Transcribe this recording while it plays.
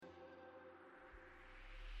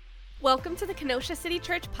Welcome to the Kenosha City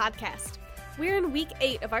Church podcast. We're in week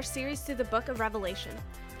 8 of our series through the book of Revelation.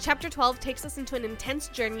 Chapter 12 takes us into an intense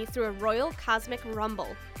journey through a royal cosmic rumble.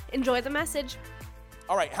 Enjoy the message.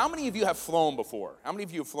 All right, how many of you have flown before? How many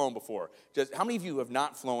of you have flown before? How many of you have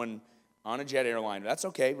not flown on a jet airline? That's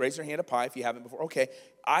okay. Raise your hand up high if you haven't before. Okay.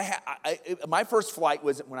 My first flight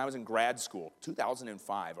was when I was in grad school,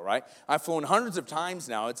 2005, all right? I've flown hundreds of times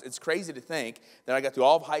now. It's crazy to think that I got through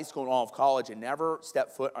all of high school and all of college and never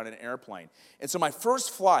stepped foot on an airplane. And so my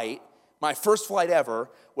first flight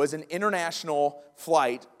ever, was an international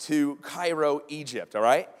flight to Cairo, Egypt, all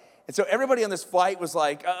right? And so everybody on this flight was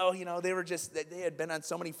like, they had been on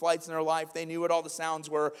so many flights in their life. They knew what all the sounds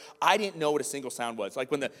were. I didn't know what a single sound was.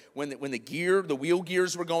 Like when the wheel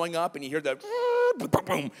gears were going up and you hear the boom,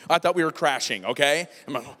 boom, I thought we were crashing, okay?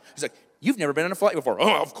 He's like, you've never been on a flight before.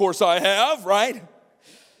 Oh, of course I have, right?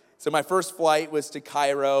 So my first flight was to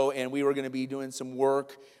Cairo, and we were going to be doing some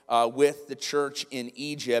work with the church in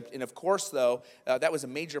Egypt. And of course, though, that was a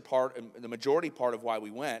major part, the majority part of why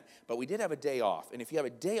we went. But we did have a day off. And if you have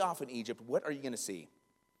a day off in Egypt, what are you going to see?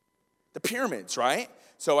 The pyramids, right?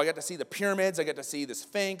 So I got to see the pyramids. I got to see the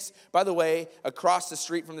Sphinx. By the way, across the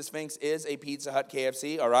street from the Sphinx is a Pizza Hut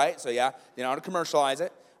KFC, all right? So yeah, they know how to commercialize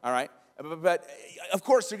it, all right? But of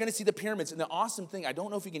course, they're going to see the pyramids. And the awesome thing, I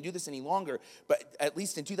don't know if you can do this any longer, but at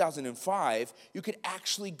least in 2005, you could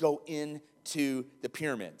actually go into the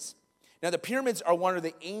pyramids. Now, the pyramids are one of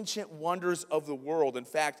the ancient wonders of the world. In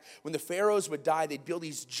fact, when the pharaohs would die, they'd build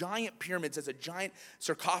these giant pyramids as a giant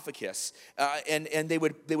sarcophagus, and they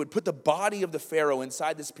would put the body of the pharaoh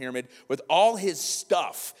inside this pyramid with all his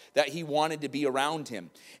stuff that he wanted to be around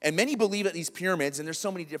him. And many believe that these pyramids, and there's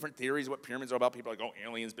so many different theories what pyramids are about. People are like,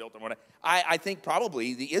 aliens built them. I think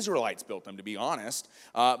probably the Israelites built them, to be honest.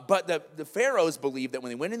 But the pharaohs believed that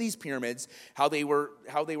when they went in these pyramids, how they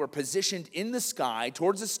were positioned in the sky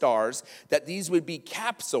towards the stars, that these would be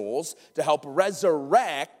capsules to help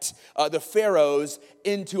resurrect the pharaohs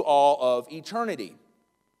into all of eternity.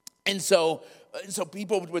 And so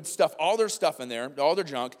people would stuff all their stuff in there, all their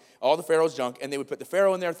junk, all the pharaoh's junk, and they would put the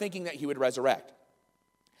pharaoh in there thinking that he would resurrect.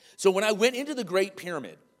 So when I went into the Great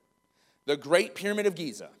Pyramid of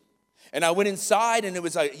Giza, and I went inside, and it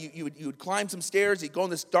was like you would climb some stairs, you'd go in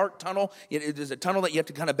this dark tunnel. There's a tunnel that you have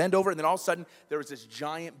to kind of bend over, and then all of a sudden, there was this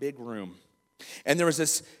giant big room. And there was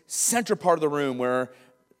this center part of the room where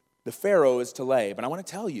the pharaoh is to lay. But I want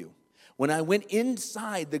to tell you, when I went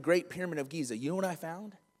inside the Great Pyramid of Giza, you know what I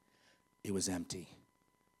found? It was empty.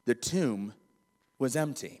 The tomb was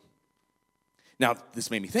empty. Now,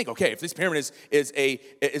 this made me think, okay, if this pyramid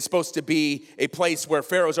is supposed to be a place where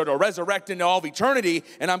pharaohs are to resurrect into all of eternity,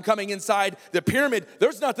 and I'm coming inside the pyramid,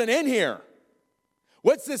 there's nothing in here.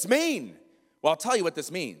 What's this mean? Well, I'll tell you what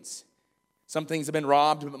this means. Some things have been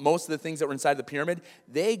robbed, but most of the things that were inside the pyramid,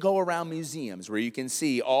 they go around museums where you can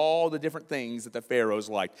see all the different things that the pharaohs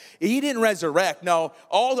liked. He didn't resurrect. No,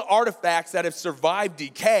 all the artifacts that have survived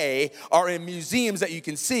decay are in museums that you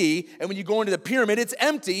can see. And when you go into the pyramid, it's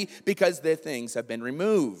empty because the things have been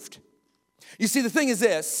removed. You see, the thing is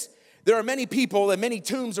this. There are many people and many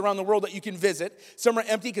tombs around the world that you can visit. Some are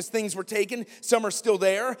empty because things were taken. Some are still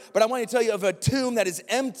there. But I want to tell you of a tomb that is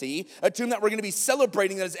empty, a tomb that we're going to be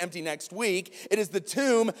celebrating that is empty next week. It is the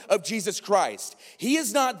tomb of Jesus Christ. He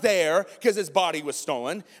is not there because his body was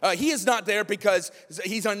stolen. He is not there because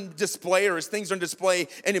he's on display or his things are on display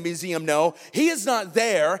in a museum. No. He is not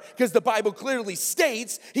there because the Bible clearly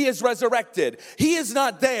states he is resurrected. He is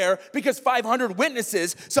not there because 500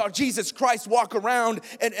 witnesses saw Jesus Christ walk around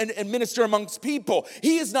and minister amongst people.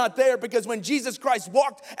 He is not there because when Jesus Christ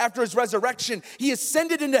walked after his resurrection, he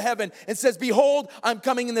ascended into heaven and says, behold, I'm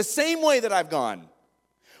coming in the same way that I've gone.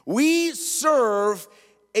 We serve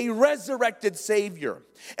a resurrected Savior.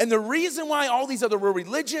 And the reason why all these other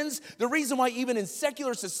religions, the reason why even in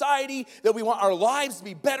secular society that we want our lives to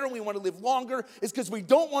be better and we want to live longer is because we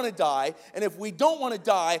don't want to die. And if we don't want to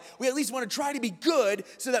die, we at least want to try to be good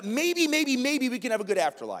so that maybe we can have a good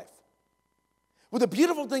afterlife. Well, the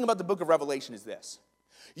beautiful thing about the book of Revelation is this.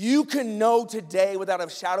 You can know today without a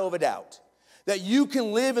shadow of a doubt that you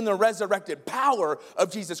can live in the resurrected power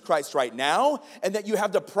of Jesus Christ right now and that you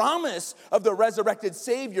have the promise of the resurrected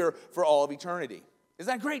Savior for all of eternity.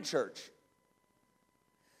 Isn't that great, church?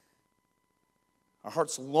 Our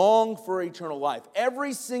hearts long for eternal life.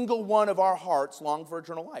 Every single one of our hearts long for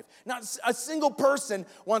eternal life. Not a single person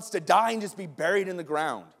wants to die and just be buried in the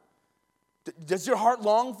ground. Does your heart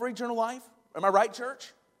long for eternal life? Am I right,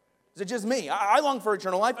 church? Is it just me? I long for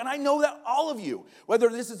eternal life, and I know that all of you, whether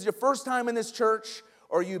this is your first time in this church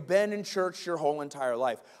or you've been in church your whole entire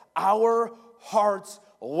life, our hearts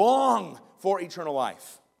long for eternal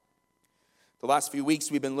life. The last few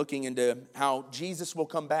weeks we've been looking into how Jesus will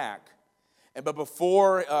come back. But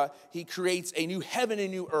before he creates a new heaven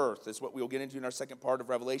and new earth, is what we'll get into in our second part of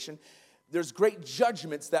Revelation, there's great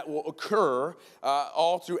judgments that will occur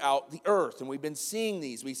all throughout the earth. And we've been seeing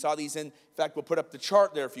these. We saw these in fact, we'll put up the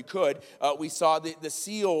chart there if you could. We saw the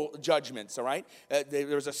seal judgments, all right?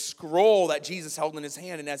 There was a scroll that Jesus held in his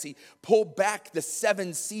hand, and as he pulled back the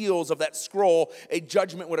 7 seals of that scroll, a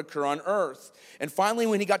judgment would occur on earth. And finally,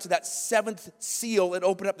 when he got to that 7th seal, it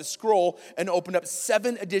opened up the scroll and opened up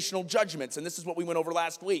 7 additional judgments. And this is what we went over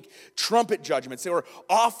last week. Trumpet judgments. They were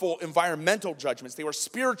awful environmental judgments. They were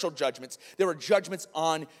spiritual judgments. They were judgments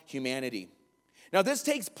on humanity. Now, this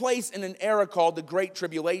takes place in an era called the Great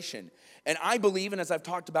Tribulation. And I believe, and as I've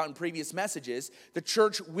talked about in previous messages, the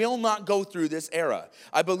church will not go through this era.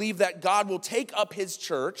 I believe that God will take up his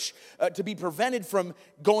church to be prevented from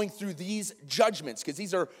going through these judgments, because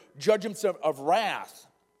these are judgments of wrath.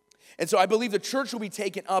 And so I believe the church will be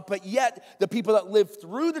taken up, but yet the people that live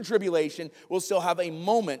through the tribulation will still have a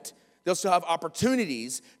moment. They'll still have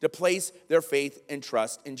opportunities to place their faith and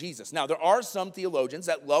trust in Jesus. Now, there are some theologians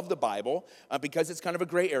that love the Bible because it's kind of a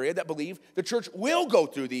gray area that believe the church will go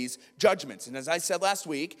through these judgments. And as I said last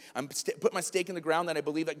week, I'm put my stake in the ground that I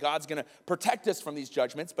believe that God's going to protect us from these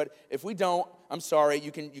judgments. But if we don't, I'm sorry,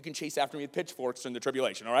 you can chase after me with pitchforks in the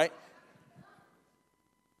tribulation, all right?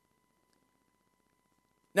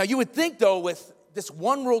 Now, you would think, though, with this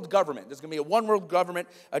one world government, there's going to be a one world government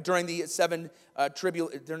during the 7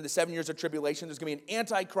 years of tribulation. There's going to be an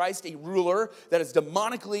antichrist, a ruler that is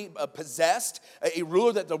demonically possessed, a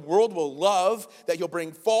ruler that the world will love, that he'll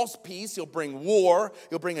bring false peace, he'll bring war,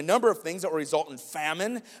 he'll bring a number of things that will result in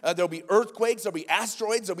famine. There'll be earthquakes, there'll be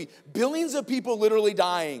asteroids, there'll be billions of people literally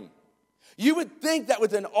dying. You would think that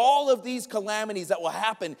within all of these calamities that will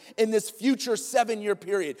happen in this future 7-year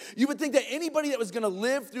period, you would think that anybody that was going to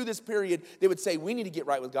live through this period, they would say, we need to get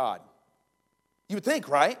right with God. You would think,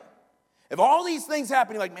 right? If all these things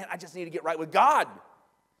happen, you're like, man, I just need to get right with God.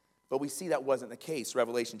 But we see that wasn't the case.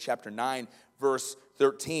 Revelation chapter 9, verse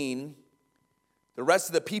 13. The rest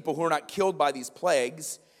of the people who are not killed by these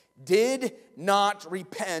plagues did not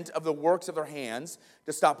repent of the works of their hands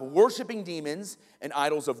to stop worshiping demons and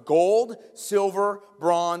idols of gold, silver,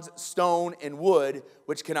 bronze, stone, and wood,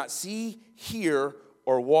 which cannot see, hear,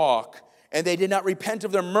 or walk. And they did not repent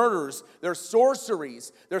of their murders, their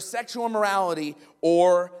sorceries, their sexual immorality,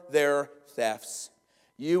 or their thefts.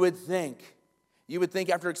 You would think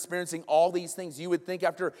after experiencing all these things, you would think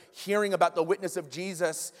after hearing about the witness of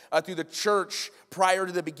Jesus through the church prior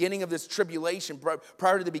to the beginning of this tribulation,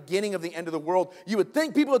 prior to the beginning of the end of the world, you would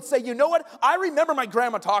think people would say, you know what? I remember my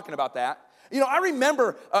grandma talking about that. You know, I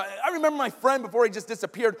remember my friend before he just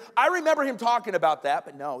disappeared. I remember him talking about that.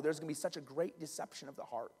 But no, there's going to be such a great deception of the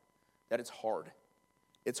heart that it's hard.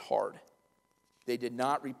 It's hard. They did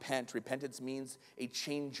not repent. Repentance means a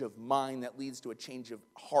change of mind that leads to a change of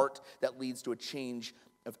heart, that leads to a change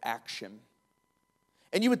of action.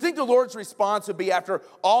 And you would think the Lord's response would be after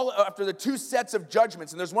the 2 sets of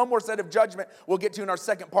judgments, and there's one more set of judgment we'll get to in our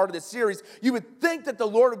second part of this series. You would think that the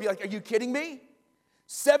Lord would be like, are you kidding me?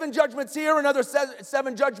 7 judgments here, another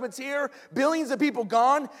 7 judgments here, billions of people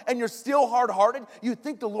gone, and you're still hard-hearted? You'd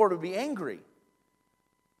think the Lord would be angry.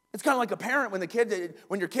 It's kind of like a parent when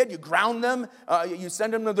your kid, you ground them, you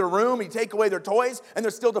send them to their room, you take away their toys, and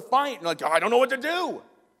they're still defiant. You're like, oh, I don't know what to do.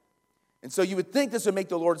 And so you would think this would make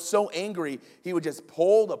the Lord so angry, he would just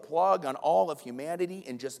pull the plug on all of humanity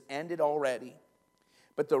and just end it already.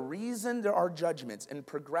 But the reason there are judgments and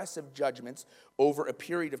progressive judgments over a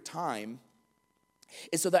period of time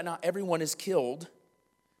is so that not everyone is killed,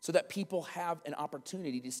 so that people have an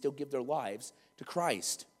opportunity to still give their lives to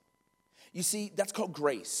Christ. You see, that's called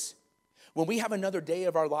grace. When we have another day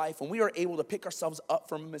of our life, when we are able to pick ourselves up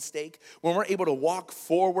from a mistake, when we're able to walk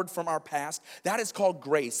forward from our past, that is called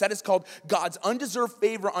grace. That is called God's undeserved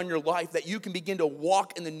favor on your life, that you can begin to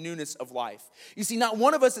walk in the newness of life. You see, not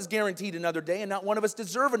one of us is guaranteed another day, and not one of us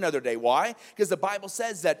deserve another day. Why? Because the Bible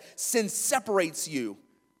says that sin separates you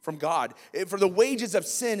from God. For the wages of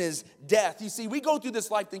sin is death. You see, we go through this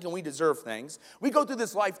life thinking we deserve things. We go through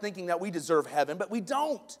this life thinking that we deserve heaven, but we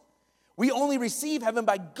don't. We only receive heaven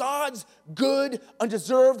by God's good,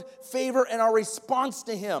 undeserved favor and our response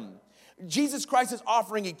to him. Jesus Christ is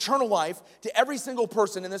offering eternal life to every single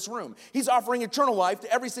person in this room. He's offering eternal life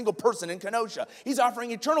to every single person in Kenosha. He's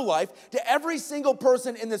offering eternal life to every single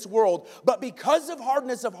person in this world. But because of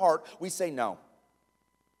hardness of heart, we say no.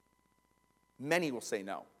 Many will say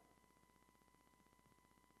no.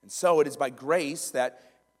 And so it is by grace that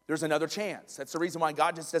there's another chance. That's the reason why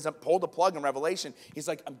God just doesn't pull the plug in Revelation. He's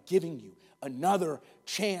like, I'm giving you another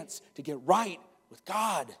chance to get right with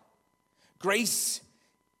God. Grace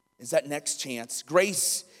is that next chance.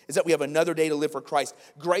 Grace is that we have another day to live for Christ.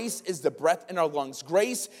 Grace is the breath in our lungs.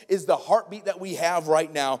 Grace is the heartbeat that we have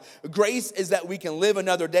right now. Grace is that we can live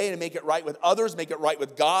another day and make it right with others, make it right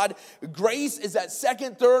with God. Grace is that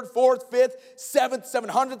second, third, fourth, fifth, seventh,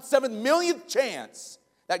 700th, 7 millionth chance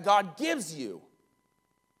that God gives you.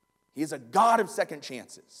 He is a God of second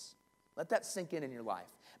chances. Let that sink in your life.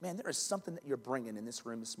 Man, there is something that you're bringing in this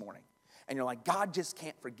room this morning. And you're like, God just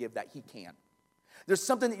can't forgive that. He can. There's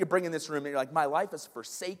something that you bring in this room and you're like, my life is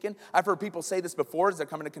forsaken. I've heard people say this before as they're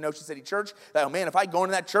coming to Kenosha City Church. That, oh man, if I go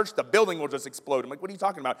into that church, the building will just explode. I'm like, what are you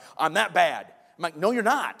talking about? I'm that bad. I'm like, no, you're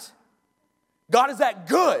not. God is that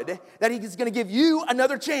good that He's going to give you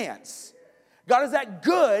another chance. God is that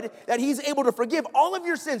good that He's able to forgive all of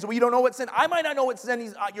your sins. Well, you don't know what sin. I might not know what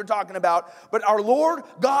sin you're talking about, but our Lord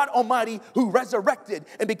God Almighty who resurrected,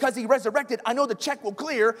 and because He resurrected, I know the check will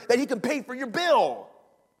clear that He can pay for your bill.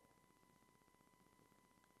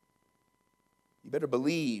 You better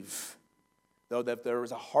believe, though, that there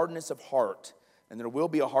is a hardness of heart, and there will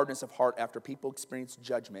be a hardness of heart after people experience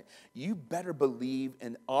judgment. You better believe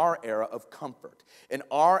in our era of comfort, in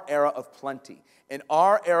our era of plenty, in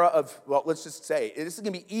our era of, well, let's just say, this is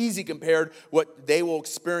going to be easy compared to what they will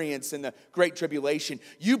experience in the Great Tribulation.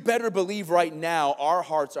 You better believe right now our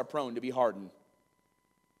hearts are prone to be hardened.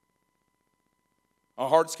 Our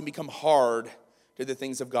hearts can become hard to the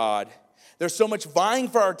things of God. There's so much vying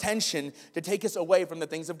for our attention to take us away from the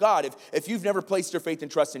things of God. If you've never placed your faith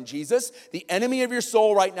and trust in Jesus, the enemy of your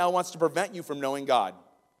soul right now wants to prevent you from knowing God.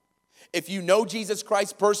 If you know Jesus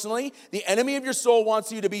Christ personally, the enemy of your soul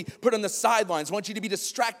wants you to be put on the sidelines, wants you to be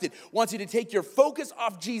distracted, wants you to take your focus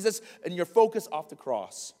off Jesus and your focus off the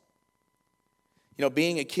cross. You know,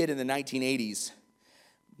 being a kid in the 1980s,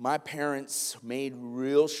 my parents made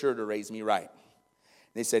real sure to raise me right.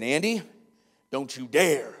 They said, Andy, don't you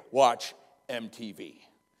dare watch MTV.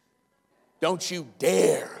 Don't you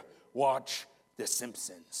dare watch The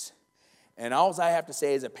Simpsons. And all I have to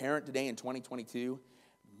say as a parent today in 2022,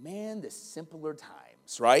 man, the simpler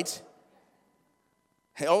times, right?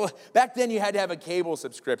 Hell, back then you had to have a cable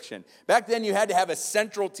subscription. Back then you had to have a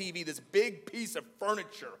central TV, this big piece of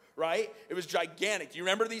furniture, right? It was gigantic. Do you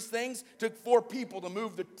remember these things? It took 4 people to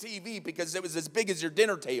move the TV because it was as big as your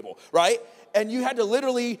dinner table, right? And you had to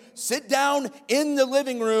literally sit down in the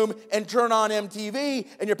living room and turn on MTV,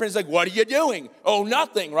 and your parents like, what are you doing? Oh,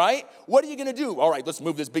 nothing, right? What are you going to do? All right, let's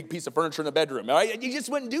move this big piece of furniture in the bedroom, all right? You just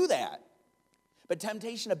wouldn't do that. But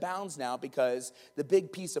temptation abounds now because the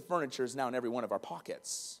big piece of furniture is now in every one of our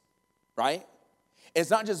pockets, right? It's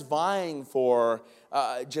not just vying for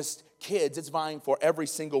just kids. It's vying for every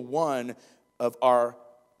single one of our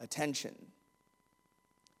attention.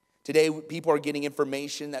 Today, people are getting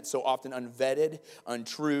information that's so often unvetted,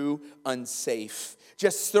 untrue, unsafe.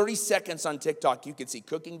 Just 30 seconds on TikTok, you can see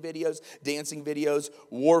cooking videos, dancing videos,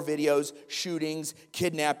 war videos, shootings,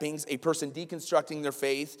 kidnappings, a person deconstructing their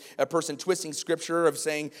faith, a person twisting scripture of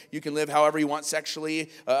saying you can live however you want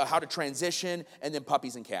sexually, how to transition, and then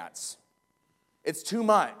puppies and cats. It's too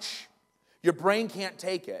much. Your brain can't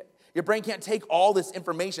take it. Your brain can't take all this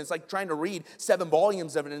information. It's like trying to read 7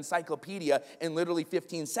 volumes of an encyclopedia in literally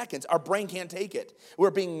 15 seconds. Our brain can't take it. We're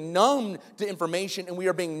being numbed to information, and we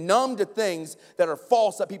are being numbed to things that are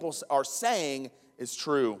false that people are saying is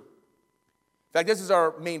true. In fact, this is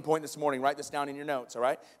our main point this morning. Write this down in your notes, all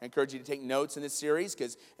right? I encourage you to take notes in this series,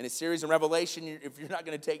 because in a series in Revelation, if you're not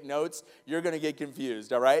going to take notes, you're going to get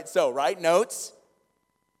confused, all right? So write notes.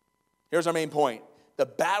 Here's our main point. The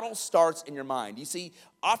battle starts in your mind. You see,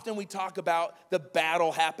 often we talk about the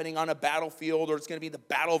battle happening on a battlefield, or it's going to be the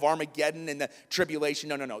battle of Armageddon and the tribulation.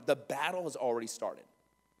 No. The battle has already started.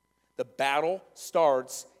 The battle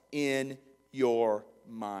starts in your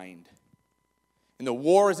mind. And the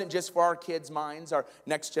war isn't just for our kids' minds, our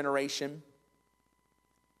next generation.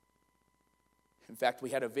 In fact, we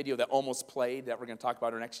had a video that almost played that we're going to talk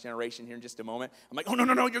about our next generation here in just a moment. I'm like, oh,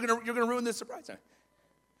 no, you're going to ruin this surprise.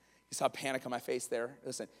 You saw panic on my face there.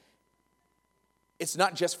 Listen, it's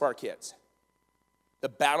not just for our kids. The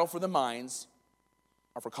battle for the minds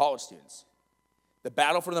are for college students. The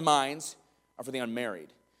battle for the minds are for the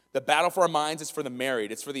unmarried. The battle for our minds is for the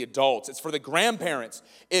married. It's for the adults. It's for the grandparents.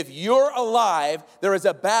 If you're alive, there is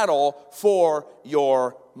a battle for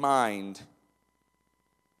your mind.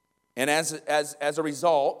 And as a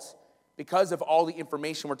result, because of all the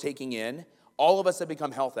information we're taking in, all of us have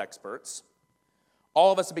become health experts.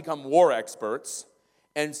 All of us have become war experts,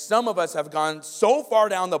 and some of us have gone so far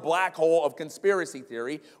down the black hole of conspiracy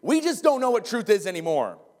theory, we just don't know what truth is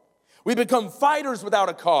anymore. We become fighters without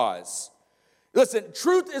a cause. Listen,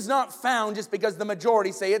 truth is not found just because the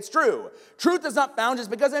majority say it's true. Truth is not found just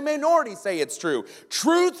because a minority say it's true.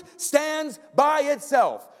 Truth stands by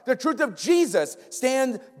itself. The truth of Jesus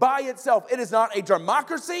stands by itself. It is not a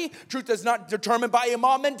democracy. Truth is not determined by a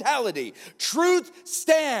mob mentality. Truth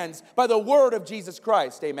stands by the word of Jesus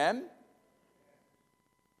Christ. Amen?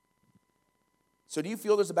 So do you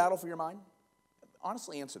feel there's a battle for your mind?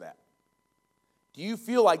 Honestly answer that. Do you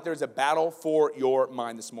feel like there's a battle for your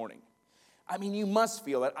mind this morning? I mean, you must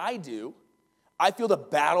feel it. I do. I feel the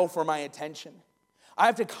battle for my attention. I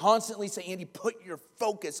have to constantly say, Andy, put your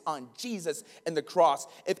focus on Jesus and the cross.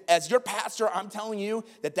 If, as your pastor, I'm telling you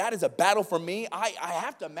that is a battle for me, I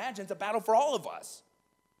have to imagine it's a battle for all of us.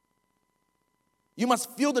 You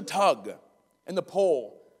must feel the tug and the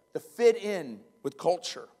pull to fit in with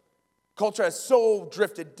culture. Culture has so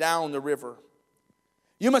drifted down the river.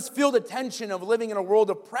 You must feel the tension of living in a world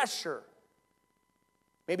of pressure.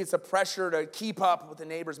 Maybe it's the pressure to keep up with the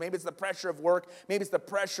neighbors. Maybe it's the pressure of work. Maybe it's the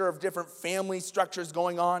pressure of different family structures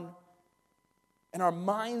going on. And our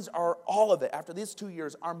minds are all of it. After these 2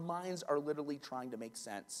 years, our minds are literally trying to make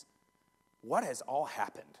sense. What has all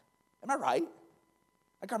happened? Am I right?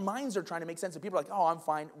 Like our minds are trying to make sense. And people are like, oh, I'm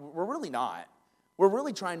fine. We're really not. We're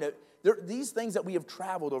really trying to, these things that we have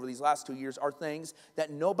traveled over these last 2 years are things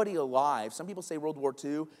that nobody alive, some people say World War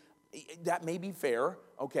II, that may be fair,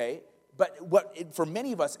 okay? But for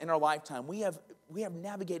many of us in our lifetime, we have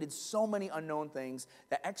navigated so many unknown things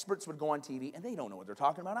that experts would go on TV and they don't know what they're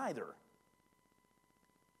talking about either.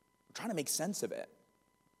 We're trying to make sense of it.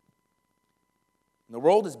 And the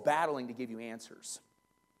world is battling to give you answers.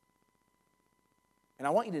 And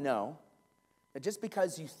I want you to know that just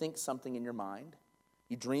because you think something in your mind,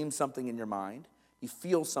 you dream something in your mind, you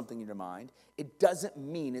feel something in your mind, it doesn't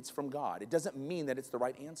mean it's from God. It doesn't mean that it's the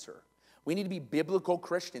right answer. We need to be biblical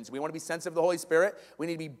Christians. We want to be sensitive to the Holy Spirit. We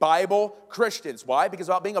need to be Bible Christians. Why? Because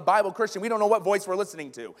without being a Bible Christian, we don't know what voice we're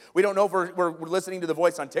listening to. We don't know if we're listening to the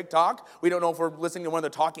voice on TikTok. We don't know if we're listening to one of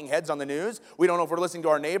the talking heads on the news. We don't know if we're listening to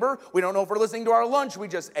our neighbor. We don't know if we're listening to our lunch we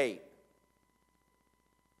just ate.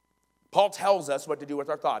 Paul tells us what to do with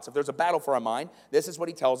our thoughts. If there's a battle for our mind, this is what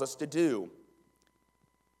he tells us to do.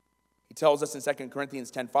 He tells us in 2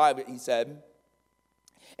 Corinthians 10:5, he said,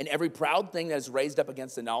 and every proud thing that is raised up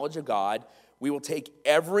against the knowledge of God, we will take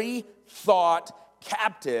every thought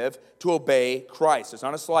captive to obey Christ. There's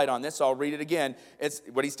not a slide on this, so I'll read it again. It's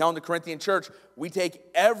what he's telling the Corinthian church. We take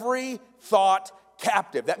every thought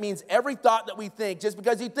captive. That means every thought that we think, just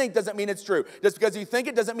because you think doesn't mean it's true. Just because you think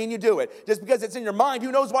it doesn't mean you do it. Just because it's in your mind,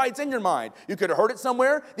 who knows why it's in your mind? You could have heard it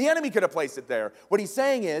somewhere. The enemy could have placed it there. What he's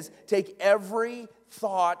saying is, take every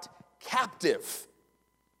thought captive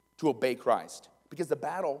to obey Christ. Because the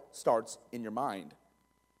battle starts in your mind.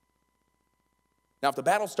 Now, if the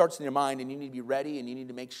battle starts in your mind and you need to be ready and you need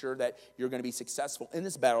to make sure that you're going to be successful in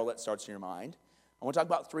this battle that starts in your mind, I want to talk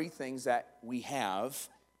about 3 things that we have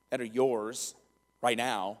that are yours right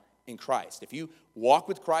now in Christ. If you walk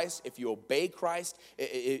with Christ, if you obey Christ,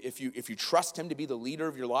 if you trust him to be the leader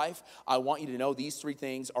of your life, I want you to know these 3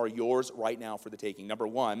 things are yours right now for the taking. Number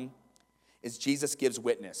 1 is Jesus gives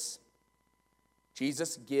witness.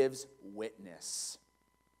 Jesus gives witness.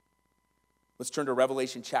 Let's turn to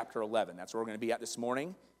Revelation chapter 11. That's where we're going to be at this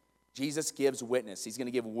morning. Jesus gives witness. He's going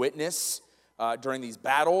to give witness during these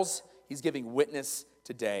battles. He's giving witness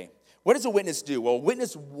today. What does a witness do? Well, a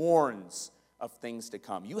witness warns of things to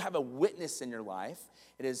come. You have a witness in your life.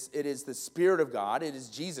 It is the Spirit of God. It is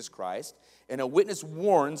Jesus Christ. And a witness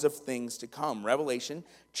warns of things to come. Revelation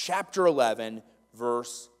chapter 11,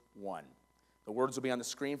 verse 1. The words will be on the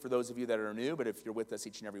screen for those of you that are new, but if you're with us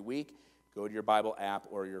each and every week, go to your Bible app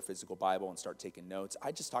or your physical Bible and start taking notes.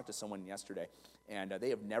 I just talked to someone yesterday, and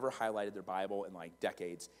they have never highlighted their Bible in like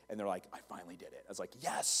decades, and they're like, I finally did it. I was like,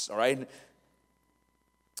 yes, all right.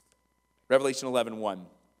 Revelation 11:1.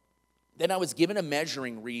 Then I was given a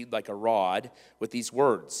measuring reed like a rod with these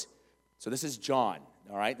words. So this is John,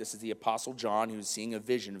 all right? This is the Apostle John who's seeing a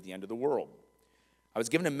vision of the end of the world. I was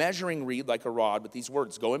given a measuring reed like a rod with these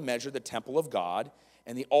words. Go and measure the temple of God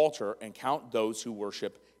and the altar and count those who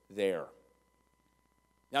worship there.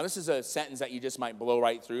 Now, this is a sentence that you just might blow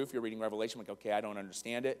right through if you're reading Revelation. Like, okay, I don't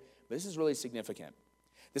understand it. But this is really significant.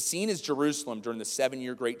 The scene is Jerusalem during the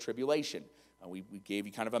 7-year Great Tribulation. We gave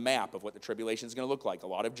you kind of a map of what the tribulation is going to look like. A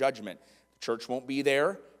lot of judgment. The church won't be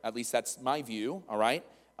there. At least that's my view, all right?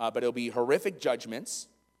 But it'll be horrific judgments.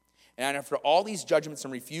 And after all these judgments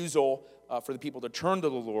and refusal for the people to turn to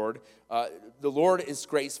the Lord is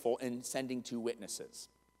graceful in sending 2 witnesses.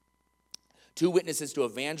 2 witnesses to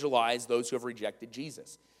evangelize those who have rejected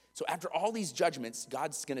Jesus. So after all these judgments,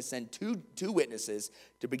 God's going to send two witnesses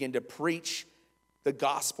to begin to preach the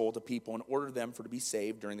gospel to people in order for them to be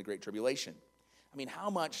saved during the Great Tribulation. I mean, how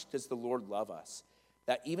much does the Lord love us?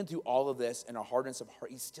 That even through all of this and our hardness of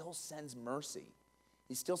heart, he still sends mercy.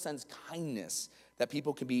 He still sends kindness that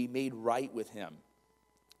people can be made right with him.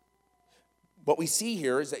 What we see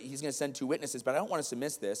here is that he's going to send 2 witnesses, but I don't want us to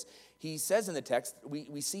miss this. He says in the text,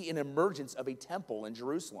 we see an emergence of a temple in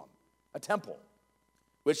Jerusalem, a temple,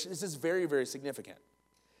 which this is very, very significant.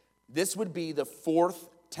 This would be the 4th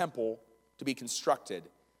temple to be constructed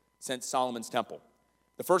since Solomon's temple.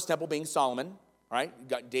 The first temple being Solomon, right? You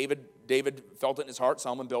got David felt it in his heart.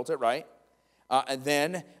 Solomon built it, right? And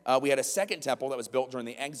then we had a second temple that was built during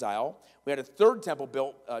the exile. We had a third temple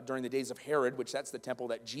built during the days of Herod, which that's the temple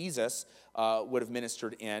that Jesus would have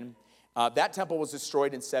ministered in. That temple was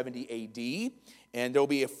destroyed in 70 AD. And there will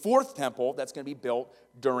be a 4th temple that's going to be built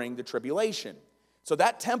during the tribulation. So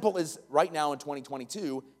that temple is right now in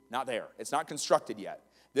 2022 not there. It's not constructed yet.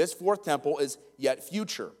 This 4th temple is yet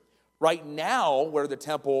future. Right now, where the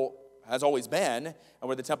temple has always been, and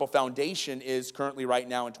where the temple foundation is currently right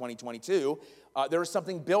now in 2022, there is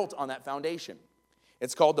something built on that foundation.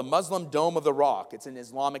 It's called the Muslim Dome of the Rock. It's an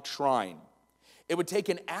Islamic shrine. It would take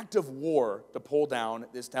an act of war to pull down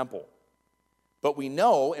this temple. But we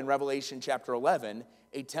know in Revelation chapter 11,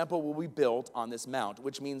 a temple will be built on this mount,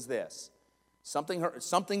 which means this. Something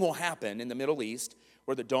will happen in the Middle East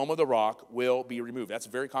where the Dome of the Rock will be removed. That's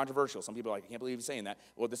very controversial. Some people are like, I can't believe he's saying that.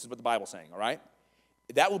 Well, this is what the Bible's saying, all right?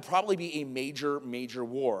 That will probably be a major, major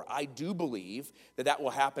war. I do believe that will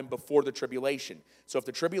happen before the tribulation. So if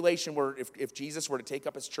the tribulation if Jesus were to take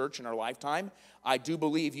up his church in our lifetime, I do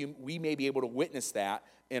believe we may be able to witness that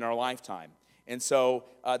in our lifetime. And so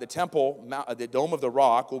the temple, the Dome of the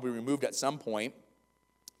Rock, will be removed at some point.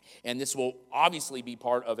 And this will obviously be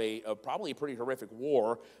part of probably a pretty horrific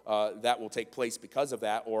war that will take place because of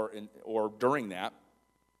that or during that.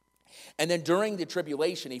 And then during the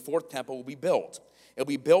tribulation, a 4th temple will be built. It'll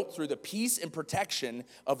be built through the peace and protection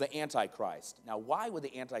of the Antichrist. Now, why would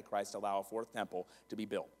the Antichrist allow a 4th temple to be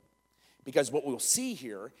built? Because what we'll see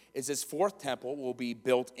here is this 4th temple will be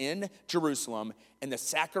built in Jerusalem, and the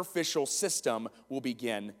sacrificial system will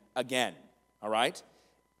begin again, all right?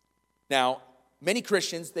 Now, many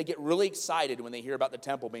Christians, they get really excited when they hear about the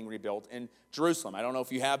temple being rebuilt in Jerusalem. I don't know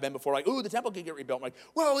if you have been before, like, ooh, the temple can get rebuilt. I'm like,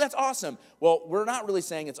 whoa, that's awesome. Well, we're not really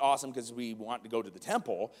saying it's awesome because we want to go to the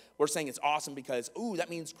temple. We're saying it's awesome because, ooh, that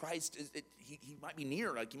means Christ, he might be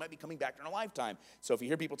near, like he might be coming back in our lifetime. So if you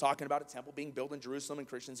hear people talking about a temple being built in Jerusalem and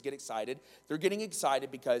Christians get excited, they're getting excited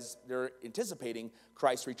because they're anticipating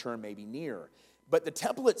Christ's return may be near. But the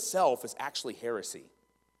temple itself is actually heresy.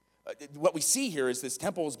 What we see here is this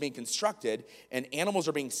temple is being constructed and animals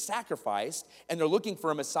are being sacrificed and they're looking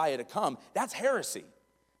for a Messiah to come. That's heresy.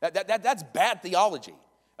 That's bad theology.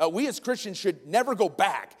 We as Christians should never go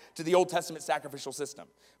back to the Old Testament sacrificial system.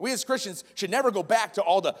 We as Christians should never go back to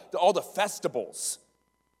all the festivals.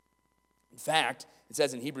 In fact, it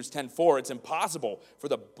says in Hebrews 10:4, it's impossible for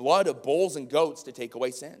the blood of bulls and goats to take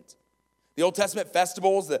away sins. The Old Testament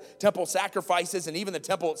festivals, the temple sacrifices, and even the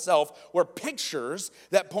temple itself were pictures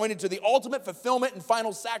that pointed to the ultimate fulfillment and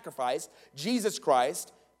final sacrifice, Jesus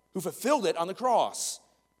Christ, who fulfilled it on the cross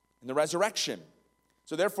and the resurrection.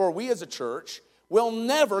 So therefore, we as a church will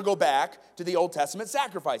never go back to the Old Testament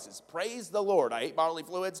sacrifices. Praise the Lord. I hate bodily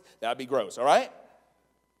fluids. That would be gross, all right?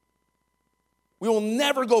 We will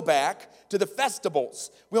never go back to the festivals.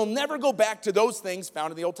 We'll never go back to those things found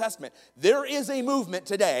in the Old Testament. There is a movement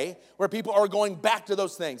today where people are going back to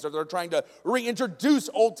those things, or they're trying to reintroduce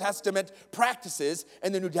Old Testament practices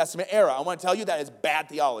in the New Testament era. I want to tell you that is bad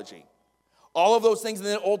theology. All of those things in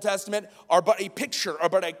the Old Testament are but a picture, or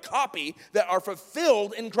but a copy that are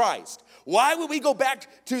fulfilled in Christ. Why would we go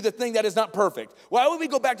back to the thing that is not perfect? Why would we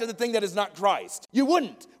go back to the thing that is not Christ? You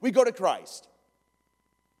wouldn't. We go to Christ.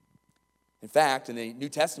 In fact, in the New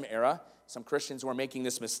Testament era, some Christians were making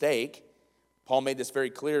this mistake. Paul made this very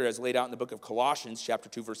clear as laid out in the book of Colossians, chapter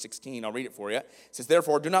 2, verse 16. I'll read it for you. It says,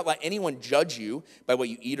 "Therefore, do not let anyone judge you by what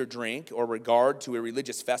you eat or drink, or regard to a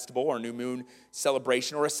religious festival or new moon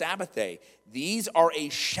celebration or a Sabbath day. These are a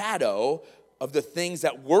shadow of the things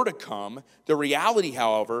that were to come. The reality,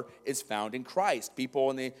 however, is found in Christ."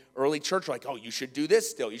 People in the early church are like, oh, you should do this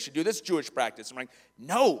still. You should do this Jewish practice. I'm like,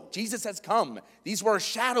 no, Jesus has come. These were a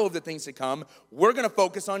shadow of the things to come. We're going to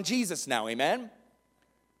focus on Jesus now, amen?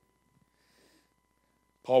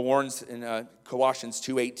 Paul warns in Colossians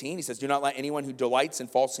 2:18, he says, "Do not let anyone who delights in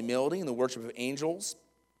false humility and the worship of angels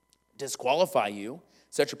disqualify you.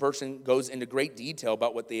 Such a person goes into great detail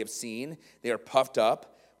about what they have seen. They are puffed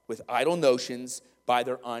up with idle notions by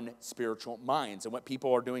their unspiritual minds." And what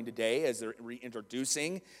people are doing today is they're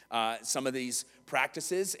reintroducing some of these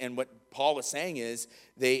practices. And what Paul is saying is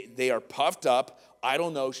they are puffed up,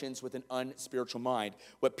 idle notions with an unspiritual mind.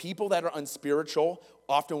 What people that are unspiritual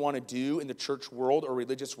often want to do in the church world or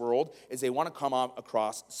religious world is they want to come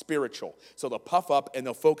across spiritual. So they'll puff up and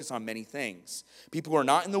they'll focus on many things. People who are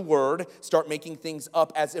not in the Word start making things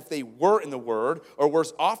up as if they were in the Word, or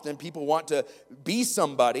worse often, people want to be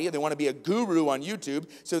somebody, they want to be a guru on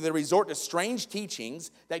YouTube, so they resort to strange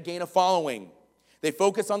teachings that gain a following. They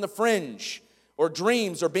focus on the fringe or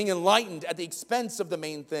dreams or being enlightened at the expense of the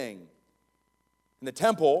main thing. And the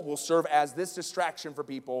temple will serve as this distraction for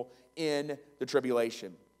people in the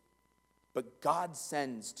tribulation. But God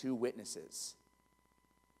sends two witnesses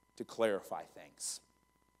to clarify things,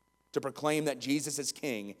 to proclaim that Jesus is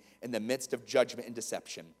king in the midst of judgment and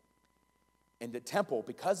deception. And the temple,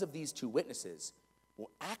 because of these two witnesses,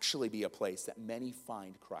 will actually be a place that many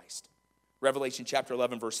find Christ. Revelation chapter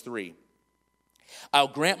 11, verse 3. I'll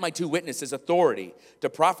grant my two witnesses authority to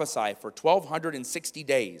prophesy for 1,260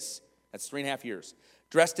 days. That's 3.5 years.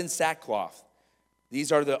 Dressed in sackcloth.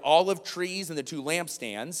 These are the olive trees and the two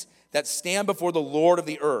lampstands that stand before the Lord of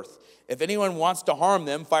the earth. If anyone wants to harm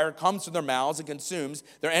them, fire comes from their mouths and consumes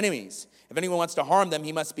their enemies. If anyone wants to harm them,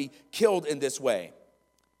 he must be killed in this way.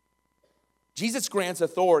 Jesus grants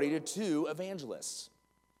authority to two evangelists.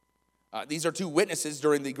 These are two witnesses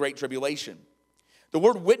during the Great Tribulation. The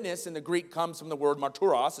word witness in the Greek comes from the word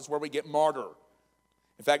martyros. It's where we get martyr.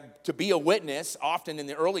 In fact, to be a witness, often in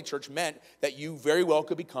the early church, meant that you very well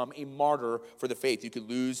could become a martyr for the faith. You could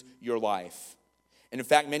lose your life. And in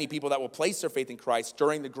fact, many people that will place their faith in Christ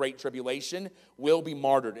during the Great Tribulation will be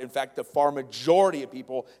martyred. In fact, the far majority of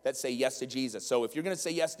people that say yes to Jesus. So if you're going to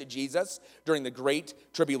say yes to Jesus during the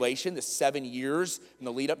Great Tribulation, the 7 years in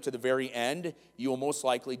the lead up to the very end, you will most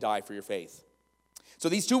likely die for your faith. So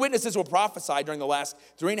these two witnesses will prophesy during the last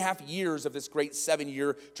 3.5 years of this great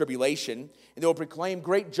 7-year tribulation. And they will proclaim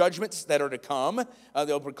great judgments that are to come.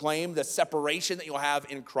 They'll proclaim the separation that you'll have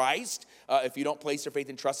in Christ. If you don't place your faith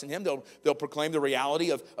and trust in him, they'll proclaim the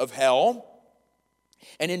reality of hell.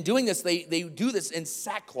 And in doing this, they do this in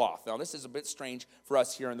sackcloth. Now, this is a bit strange for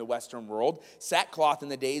us here in the Western world. Sackcloth in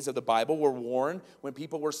the days of the Bible were worn when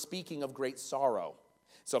people were speaking of great sorrow.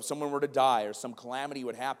 So if someone were to die or some calamity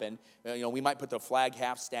would happen, we might put the flag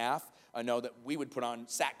half staff. I know that we would put on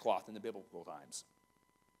sackcloth in the biblical times.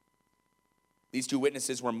 These two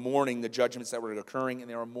witnesses were mourning the judgments that were occurring, and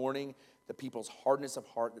they were mourning the people's hardness of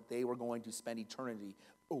heart that they were going to spend eternity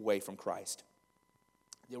away from Christ.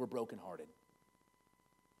 They were brokenhearted.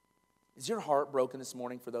 Is your heart broken this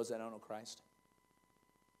morning for those that don't know Christ?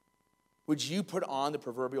 Would you put on the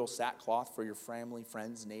proverbial sackcloth for your family,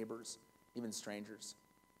 friends, neighbors, even strangers?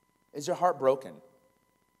 Is your heart broken?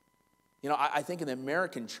 I think in the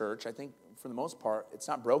American church, I think for the most part, it's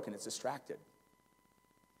not broken, it's distracted.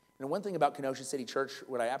 And one thing about Kenosha City Church,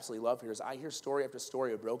 what I absolutely love here is I hear story after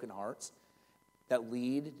story of broken hearts that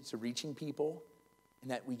lead to reaching people,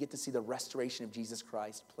 and that we get to see the restoration of Jesus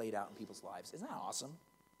Christ played out in people's lives. Isn't that awesome?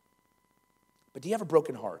 But do you have a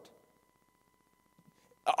broken heart?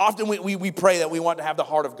 Often we pray that we want to have the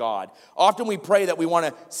heart of God. Often we pray that we want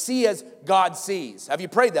to see as God sees. Have you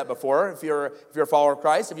prayed that before? If you're a follower of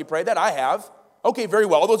Christ, have you prayed that? I have. Okay, very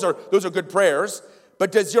well. Those are good prayers.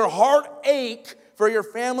 But does your heart ache for your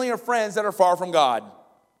family or friends that are far from God?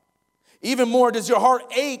 Even more, does your heart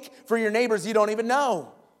ache for your neighbors you don't even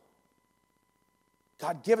know?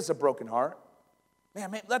 God, give us a broken heart.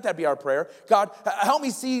 Man, let that be our prayer. God, help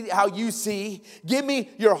me see how you see. Give me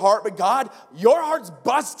your heart. But God, your heart's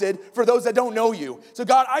busted for those that don't know you. So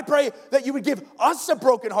God, I pray that you would give us a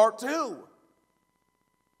broken heart too.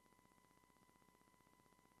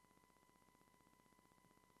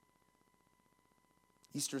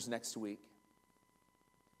 Easter's next week.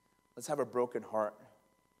 Let's have a broken heart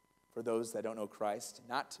for those that don't know Christ.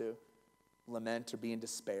 Not to lament or be in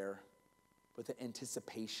despair, but the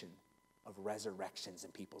anticipation of resurrections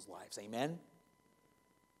in people's lives. Amen?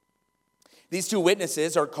 These two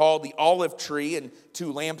witnesses are called the olive tree and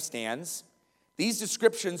two lampstands. These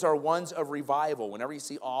descriptions are ones of revival. Whenever you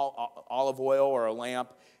see olive oil or a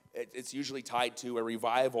lamp, it's usually tied to a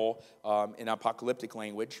revival in apocalyptic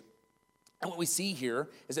language. And what we see here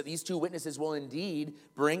is that these two witnesses will indeed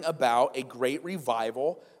bring about a great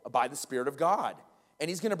revival by the Spirit of God. And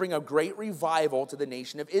he's going to bring a great revival to the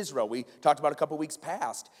nation of Israel. We talked about a couple weeks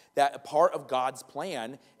past that a part of God's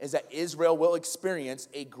plan is that Israel will experience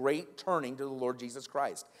a great turning to the Lord Jesus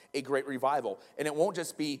Christ, a great revival. And it won't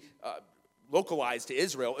just be localized to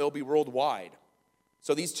Israel, it'll be worldwide.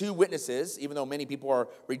 So these two witnesses, even though many people are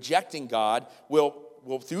rejecting God, will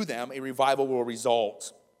through them, a revival will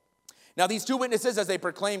result. Now, these two witnesses, as they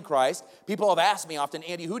proclaim Christ, people have asked me often,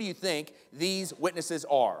 Andy, who do you think these witnesses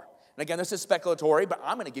are? And again, this is speculatory, but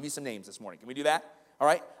I'm going to give you some names this morning. Can we do that? All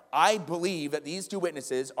right? I believe that these two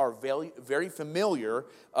witnesses are very, very familiar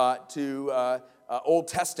to Old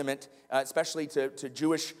Testament, especially to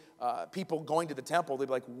Jewish people going to the temple. They'd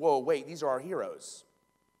be like, whoa, wait, these are our heroes.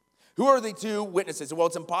 Who are the two witnesses? Well,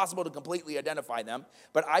 it's impossible to completely identify them,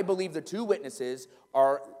 but I believe the two witnesses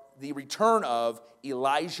are the return of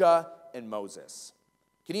Elijah and Moses.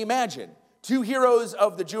 Can you imagine? Two heroes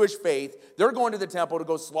of the Jewish faith, they're going to the temple to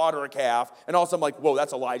go slaughter a calf, and all of a sudden I'm like, whoa,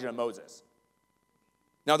 that's Elijah and Moses.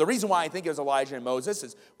 Now, the reason why I think it was Elijah and Moses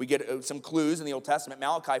is we get some clues in the Old Testament.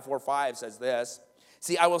 Malachi 4:5 says this.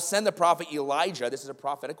 See, I will send the prophet Elijah, this is a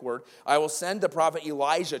prophetic word, I will send the prophet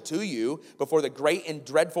Elijah to you before the great and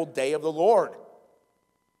dreadful day of the Lord.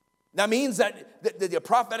 That means that the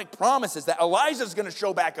prophetic promise is that Elijah is going to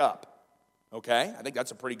show back up. Okay, I think that's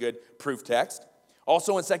a pretty good proof text.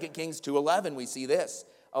 Also in 2 Kings 2:11, we see this.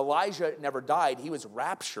 Elijah never died. He was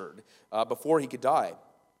raptured before he could die.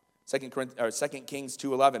 2 Kings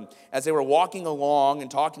 2:11. As they were walking along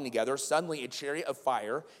and talking together, suddenly a chariot of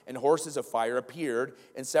fire and horses of fire appeared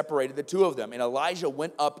and separated the two of them. And Elijah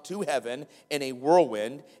went up to heaven in a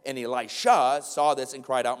whirlwind. And Elisha saw this and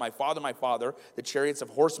cried out, my father, the chariots of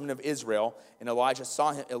horsemen of Israel. And Elisha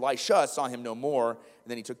saw him no more. And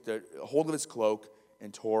then he took the hold of his cloak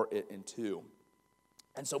and tore it in two.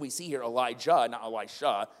 And so we see here Elijah, not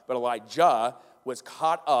Elisha, but Elijah was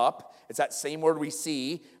caught up. It's that same word we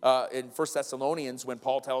see in 1 Thessalonians when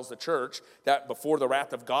Paul tells the church that before the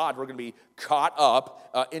wrath of God, we're going to be caught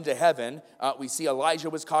up into heaven. We see Elijah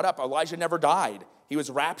was caught up. Elijah never died. He was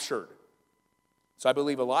raptured. So I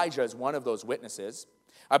believe Elijah is one of those witnesses.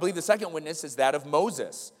 I believe the second witness is that of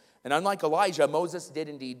Moses. And unlike Elijah, Moses did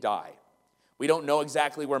indeed die. We don't know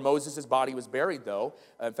exactly where Moses' body was buried, though.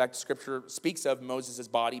 In fact, Scripture speaks of Moses'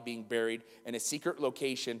 body being buried in a secret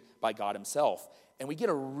location by God himself. And we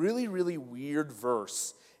get a really, really weird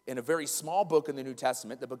verse in a very small book in the New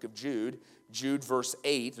Testament, the book of Jude, Jude verse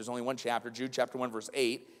 8. There's only one chapter, Jude chapter 1, verse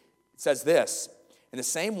 8. It says this, in the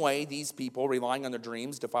same way, these people, relying on their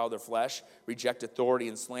dreams, defile their flesh, reject authority,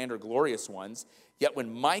 and slander glorious ones. Yet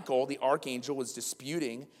when Michael, the archangel, was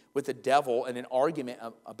disputing with the devil in an argument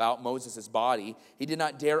about Moses' body, he did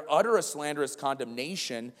not dare utter a slanderous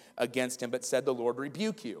condemnation against him, but said, the Lord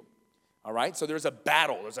rebuke you. All right, so there's a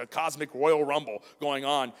battle. There's a cosmic royal rumble going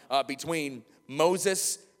on between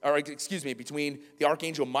between the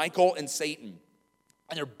archangel Michael and Satan.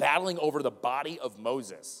 And they're battling over the body of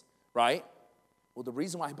Moses, right? Well, the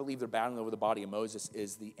reason why I believe they're battling over the body of Moses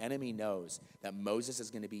is the enemy knows that Moses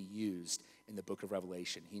is going to be used in the book of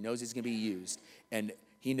Revelation. He knows he's going to be used, and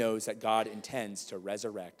he knows that God intends to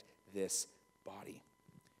resurrect this body.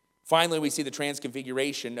 Finally, we see the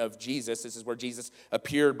transfiguration of Jesus. This is where Jesus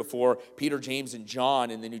appeared before Peter, James, and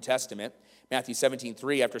John in the New Testament. Matthew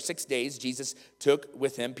 17:3, after 6 days, Jesus took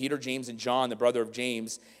with him Peter, James, and John, the brother of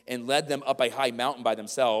James, and led them up a high mountain by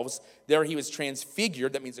themselves. There he was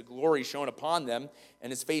transfigured, that means a glory shone upon them,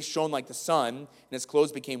 and his face shone like the sun, and his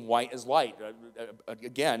clothes became white as light.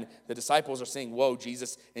 Again, the disciples are saying, whoa,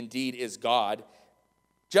 Jesus indeed is God.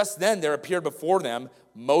 Just then there appeared before them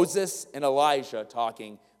Moses and Elijah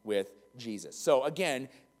talking with Jesus. So again,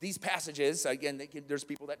 these passages, again, there's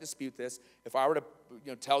people that dispute this. If I were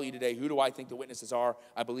to tell you today, who do I think the witnesses are?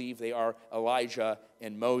 I believe they are Elijah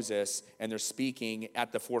and Moses, and they're speaking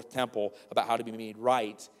at the fourth temple about how to be made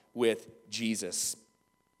right with Jesus.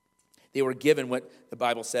 They were given what the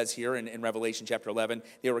Bible says here in Revelation chapter 11.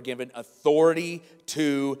 They were given authority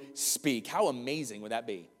to speak. How amazing would that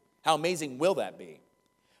be? How amazing will that be?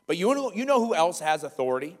 But you know who else has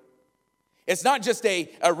authority? It's not just a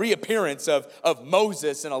reappearance of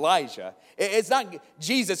Moses and Elijah. It's not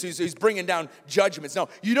Jesus who's bringing down judgments. No,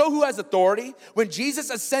 you know who has authority? When Jesus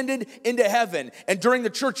ascended into heaven, and during the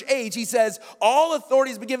church age, he says, all authority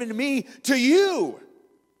has been given to me, to you.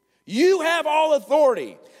 You have all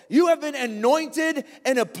authority. You have been anointed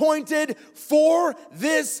and appointed for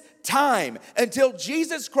this time. Until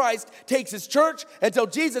Jesus Christ takes his church, until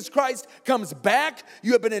Jesus Christ comes back,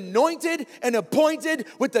 you have been anointed and appointed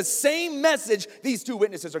with the same message these two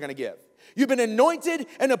witnesses are going to give. You've been anointed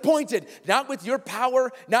and appointed, not with your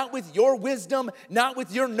power, not with your wisdom, not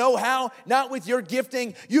with your know-how, not with your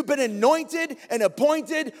gifting. You've been anointed and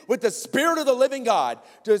appointed with the Spirit of the living God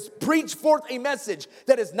to preach forth a message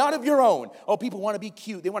that is not of your own. Oh, people want to be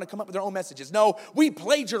cute. They want to come up with their own messages. No, we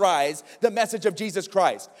plagiarize the message of Jesus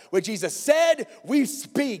Christ. What Jesus said, we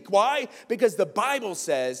speak. Why? Because the Bible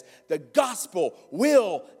says the gospel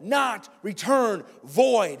will not return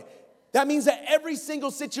void. That means that every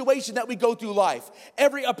single situation that we go through life,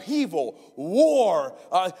 every upheaval, war,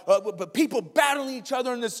 people battling each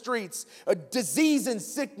other in the streets, disease and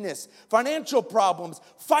sickness, financial problems,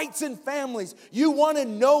 fights in families. You want to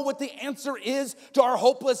know what the answer is to our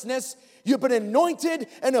hopelessness? You've been anointed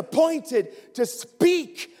and appointed to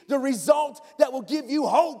speak the result that will give you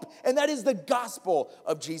hope, and that is the gospel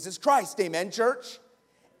of Jesus Christ. Amen, church?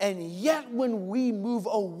 And yet when we move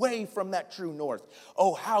away from that true north,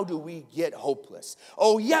 oh, how do we get hopeless?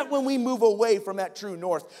 Oh, yet when we move away from that true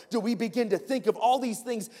north, do we begin to think of all these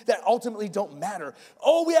things that ultimately don't matter?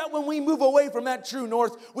 Oh, yet when we move away from that true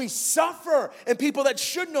north, we suffer. And people that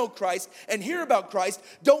should know Christ and hear about Christ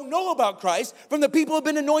don't know about Christ from the people who have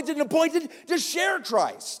been anointed and appointed to share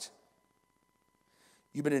Christ.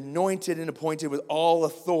 You've been anointed and appointed with all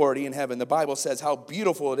authority in heaven. The Bible says how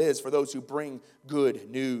beautiful it is for those who bring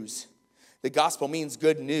good news. The gospel means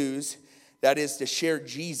good news. That is to share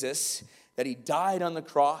Jesus, that he died on the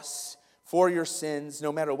cross for your sins,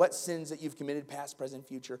 no matter what sins that you've committed, past, present,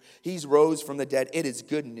 future. He's rose from the dead. It is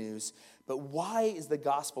good news. But why is the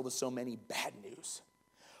gospel to so many bad news?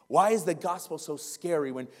 Why is the gospel so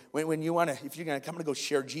scary when you want to, if you're going to come and go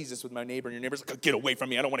share Jesus with my neighbor and your neighbor's like, get away from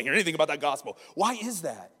me, I don't want to hear anything about that gospel. Why is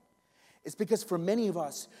that? It's because for many of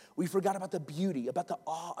us, we forgot about the beauty, about the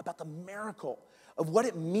awe, about the miracle of what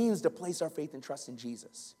it means to place our faith and trust in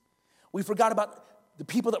Jesus. We forgot about the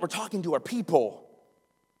people that we're talking to are people,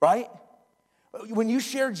 right? When you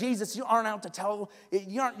share Jesus, you aren't out to tell,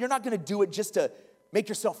 you're not going to do it just to make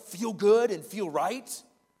yourself feel good and feel right.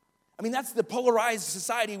 I mean, that's the polarized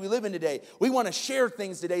society we live in today. We want to share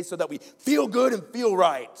things today so that we feel good and feel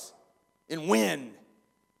right and win.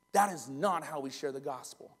 That is not how we share the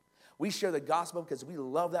gospel. We share the gospel because we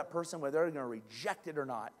love that person, whether they're going to reject it or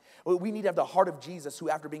not. We need to have the heart of Jesus, who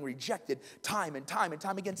after being rejected time and time and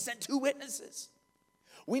time again sent 2 witnesses.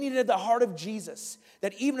 We need to have the heart of Jesus,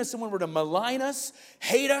 that even if someone were to malign us,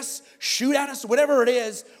 hate us, shoot at us, whatever it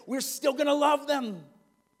is, we're still going to love them.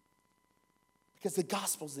 Because the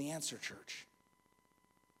gospel's the answer, church.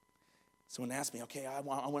 Someone asked me, okay, I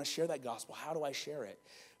want to share that gospel. How do I share it?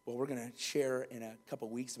 Well, we're going to share in a couple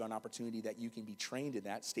weeks about an opportunity that you can be trained in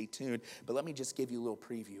that. Stay tuned. But let me just give you a little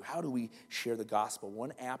preview. How do we share the gospel?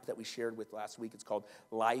 One app that we shared with last week, it's called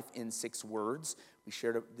Life in 6 Words. We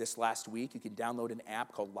shared this last week. You can download an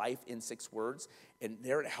app called Life in 6 Words. And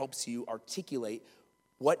there it helps you articulate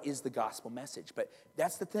what is the gospel message. But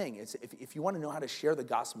that's the thing. If you want to know how to share the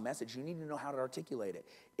gospel message, you need to know how to articulate it.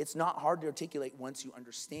 It's not hard to articulate once you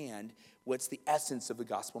understand what's the essence of the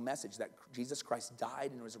gospel message, that Jesus Christ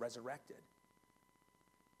died and was resurrected.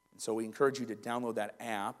 And so we encourage you to download that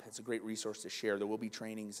app. It's a great resource to share. There will be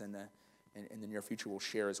trainings in the near future we'll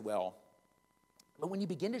share as well. But when you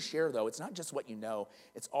begin to share, though, it's not just what you know.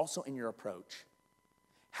 It's also in your approach.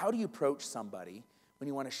 How do you approach somebody when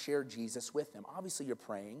you want to share Jesus with them? Obviously, you're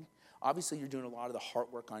praying. Obviously, you're doing a lot of the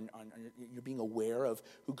heart work on you're being aware of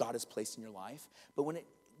who God has placed in your life. But when it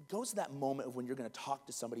goes to that moment of when you're going to talk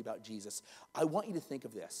to somebody about Jesus, I want you to think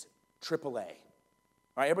of this, AAA. All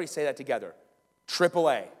right, everybody say that together.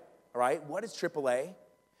 AAA. All right, what is AAA?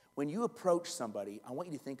 When you approach somebody, I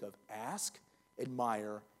want you to think of ask,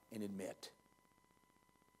 admire, and admit.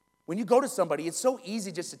 When you go to somebody, it's so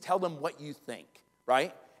easy just to tell them what you think,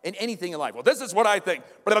 right? In anything in life. Well, this is what I think.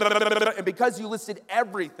 And because you listed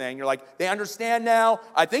everything, you're like, they understand now.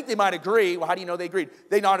 I think they might agree. Well, how do you know they agreed?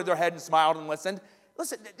 They nodded their head and smiled and listened.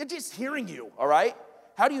 Listen, they're just hearing you, all right?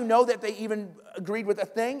 How do you know that they even agreed with a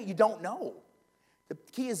thing? You don't know. The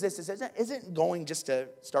key is this, isn't going just to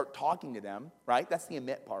start talking to them, right? That's the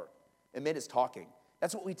admit part. Admit is talking.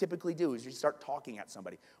 That's what we typically do, is you start talking at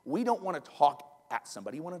somebody. We don't want to talk at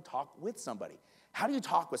somebody. We want to talk with somebody. How do you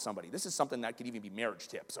talk with somebody? This is something that could even be marriage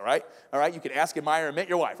tips, all right? All right, you can ask, admire, admit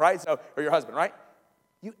your wife, right? Or your husband, right?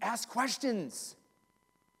 You ask questions.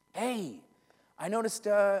 Hey, I noticed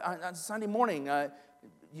on Sunday morning,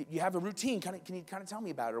 you have a routine. Can you kind of tell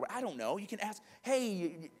me about it? Or I don't know. You can ask,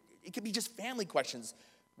 hey, it could be just family questions,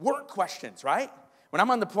 work questions, right? When I'm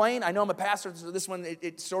on the plane, I know I'm a pastor, so this one,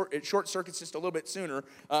 it short circuits just a little bit sooner.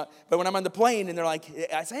 But when I'm on the plane and they're like,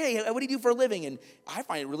 I say, hey, what do you do for a living? And I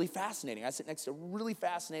find it really fascinating. I sit next to really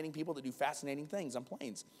fascinating people that do fascinating things on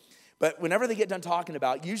planes. But whenever they get done talking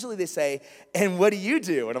about, usually they say, and what do you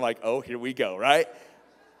do? And I'm like, oh, here we go, right?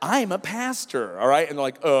 I'm a pastor, all right? And they're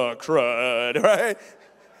like, crud, right?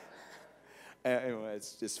 Anyway,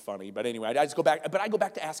 it's just funny. But anyway, I go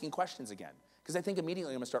back to asking questions again, because I think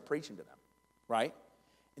immediately I'm going to start preaching to them. Right?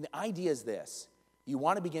 And the idea is this. You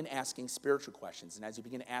want to begin asking spiritual questions. And as you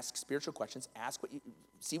begin to ask spiritual questions,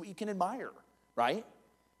 see what you can admire, right?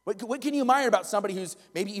 What can you admire about somebody who's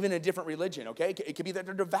maybe even in a different religion, okay? It could be that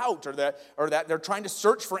they're devout or that they're trying to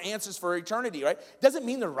search for answers for eternity, right? Doesn't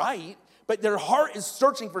mean they're right, but their heart is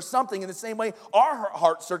searching for something in the same way our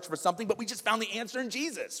heart searched for something, but we just found the answer in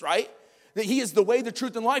Jesus, right? That he is the way, the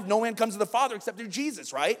truth, and life. No man comes to the Father except through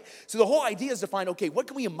Jesus, right? So the whole idea is to find, okay, what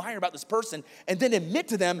can we admire about this person? And then admit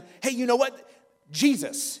to them, hey, you know what?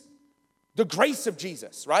 Jesus. The grace of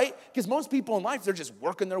Jesus, right? Because most people in life, they're just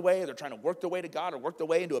working their way. They're trying to work their way to God or work their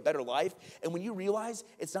way into a better life. And when you realize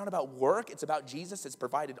it's not about work, it's about Jesus. It's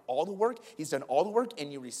provided all the work. He's done all the work,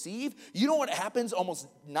 and you receive. You know what happens almost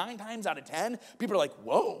 9 times out of 10? People are like,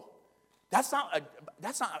 whoa. That's not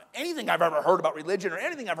anything I've ever heard about religion or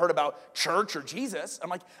anything I've heard about church or Jesus. I'm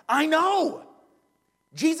like, I know.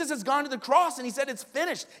 Jesus has gone to the cross and he said it's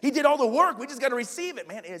finished. He did all the work. We just got to receive it.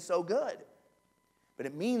 Man, it is so good. But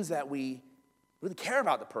it means that we really care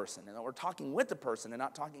about the person and that we're talking with the person and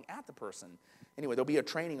not talking at the person. Anyway, there'll be a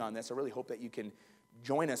training on this. I really hope that you can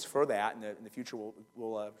join us for that. In the future,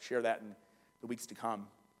 we'll share that in the weeks to come.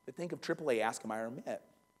 But think of AAA, Ask Him, I Remit.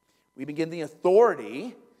 We begin the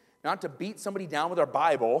authority not to beat somebody down with our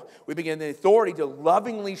Bible. We begin the authority to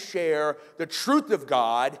lovingly share the truth of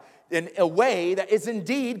God in a way that is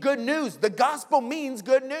indeed good news. The gospel means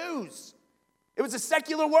good news. It was a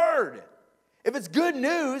secular word. If it's good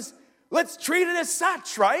news, let's treat it as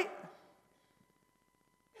such, right?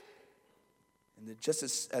 And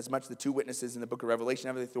just as much the 2 witnesses in the book of Revelation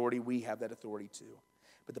have the authority, we have that authority too.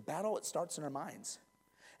 But the battle, it starts in our minds.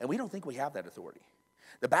 And we don't think we have that authority.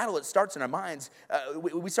 The battle, it starts in our minds.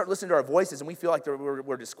 We start listening to our voices and we feel like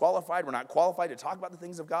we're disqualified. We're not qualified to talk about the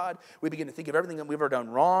things of God. We begin to think of everything that we've ever done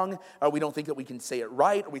wrong. We don't think that we can say it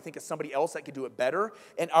right. Or we think of somebody else that could do it better.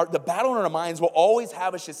 And the battle in our minds will always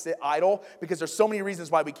have us just sit idle because there's so many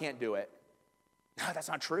reasons why we can't do it. No, that's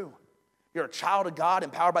not true. You're a child of God,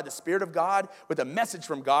 empowered by the Spirit of God, with a message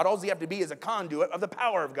from God. All you have to be is a conduit of the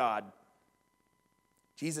power of God.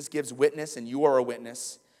 Jesus gives witness, and you are a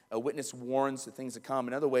witness. A witness warns the things to come.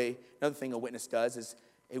 Another thing a witness does is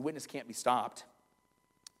a witness can't be stopped.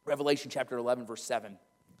 Revelation chapter 11, verse 7.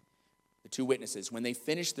 The 2 witnesses, when they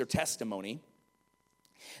finish their testimony,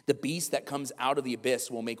 the beast that comes out of the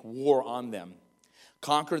abyss will make war on them,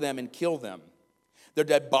 conquer them, and kill them. Their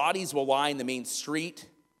dead bodies will lie in the main street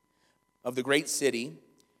of the great city,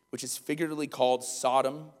 which is figuratively called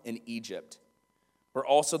Sodom and Egypt, where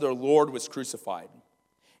also their Lord was crucified.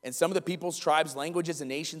 And some of the peoples, tribes, languages, and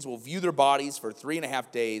nations will view their bodies for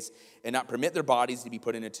 3.5 days and not permit their bodies to be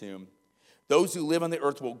put in a tomb. Those who live on the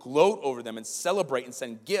earth will gloat over them and celebrate and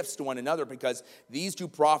send gifts to one another because these 2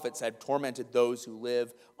 prophets had tormented those who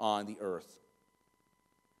live on the earth.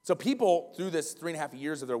 So people, through this 3.5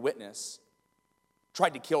 years of their witness,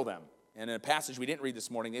 tried to kill them. And in a passage we didn't read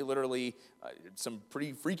this morning, they literally, some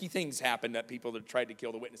pretty freaky things happened that people that tried to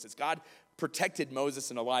kill the witnesses. God protected Moses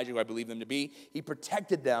and Elijah, who I believe them to be. He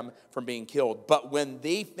protected them from being killed. But when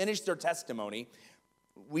they finished their testimony,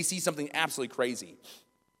 we see something absolutely crazy.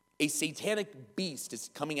 A satanic beast is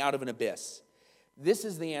coming out of an abyss. This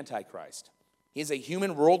is the Antichrist. He is a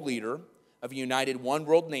human world leader of a united one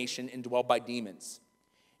world nation indwelled by demons.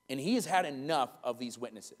 And he has had enough of these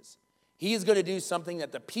witnesses. He is going to do something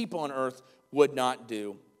that the people on earth would not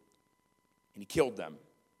do. And he killed them.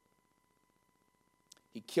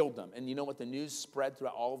 He killed them. And you know what? The news spread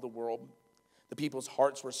throughout all of the world. The people's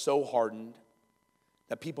hearts were so hardened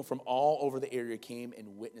that people from all over the area came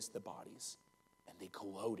and witnessed the bodies. And they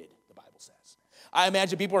gloated, the Bible says. I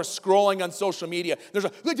imagine people are scrolling on social media.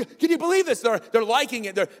 Can you believe this? They're liking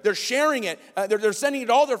it. They're sharing it. They're sending it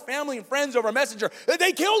to all their family and friends over Messenger.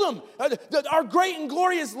 They killed him. Our great and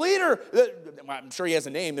glorious leader. I'm sure he has a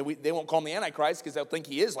name. They won't call him the Antichrist because they'll think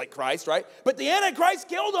he is like Christ, right? But the Antichrist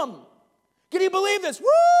killed him. Can you believe this? Woo!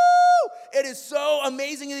 It is so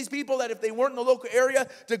amazing to these people that if they weren't in the local area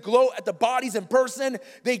to gloat at the bodies in person,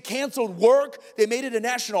 they canceled work, they made it a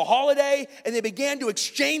national holiday, and they began to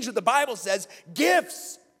exchange what the Bible says,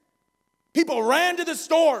 gifts. People ran to the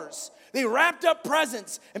stores. They wrapped up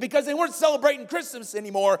presents, and because they weren't celebrating Christmas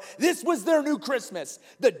anymore, this was their new Christmas.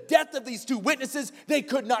 The death of these 2 witnesses, they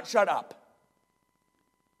could not shut up.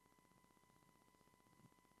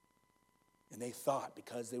 And they thought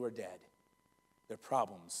because they were dead, their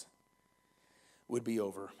problems would be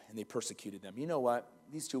over, and they persecuted them. You know what?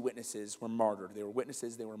 These 2 witnesses were martyred. They were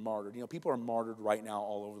witnesses, they were martyred. You know, people are martyred right now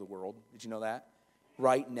all over the world. Did you know that?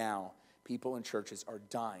 Right now, people in churches are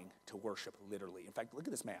dying to worship, literally. In fact, look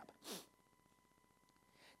at this map.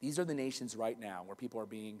 These are the nations right now where people are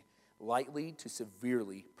being lightly to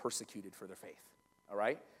severely persecuted for their faith, all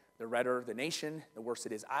right? The redder the nation, the worse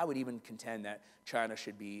it is. I would even contend that China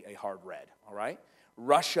should be a hard red, all right?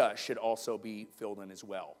 Russia should also be filled in as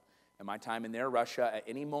well. In my time in there, Russia at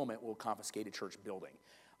any moment will confiscate a church building.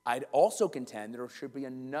 I'd also contend there should be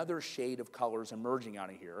another shade of colors emerging out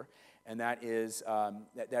of here, and that is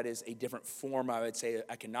a different form, I would say, of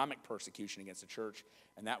economic persecution against the church,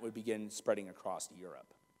 and that would begin spreading across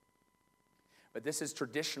Europe. But this is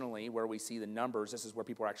traditionally where we see the numbers. This is where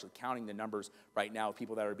people are actually counting the numbers right now of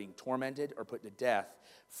people that are being tormented or put to death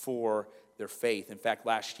for their faith. In fact,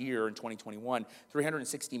 last year in 2021,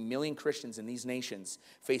 360 million Christians in these nations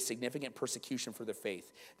face significant persecution for their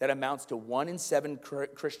faith. That amounts to 1 in 7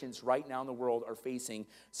 Christians right now in the world are facing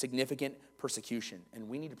significant persecution, and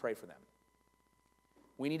we need to pray for them.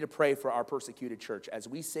 We need to pray for our persecuted church. As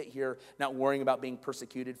we sit here not worrying about being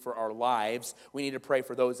persecuted for our lives, we need to pray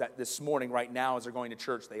for those that this morning, right now, as they're going to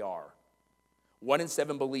church, they are. 1 in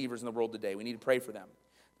 7 believers in the world today. We need to pray for them.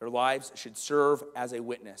 Their lives should serve as a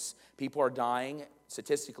witness. People are dying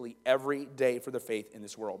statistically every day for their faith in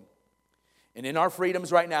this world. And in our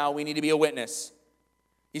freedoms right now, we need to be a witness.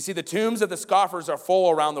 You see, the tombs of the scoffers are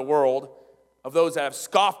full around the world of those that have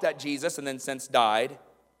scoffed at Jesus and then since died.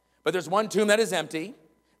 But there's one tomb that is empty.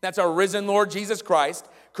 That's our risen Lord Jesus Christ.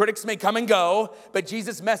 Critics may come and go, but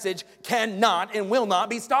Jesus' message cannot and will not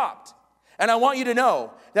be stopped. And I want you to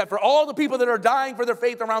know that for all the people that are dying for their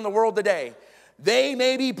faith around the world today, they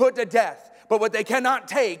may be put to death, but what they cannot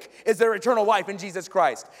take is their eternal life in Jesus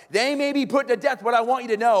Christ. They may be put to death, but I want you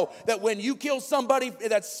to know that when you kill somebody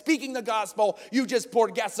that's speaking the gospel, you just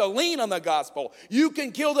poured gasoline on the gospel. You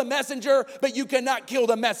can kill the messenger, but you cannot kill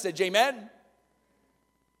the message. Amen?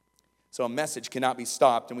 So a message cannot be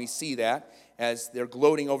stopped, and we see that as they're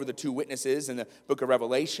gloating over the 2 witnesses in the book of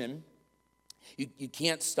Revelation. You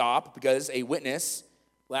can't stop because a witness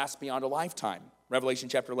lasts beyond a lifetime. Revelation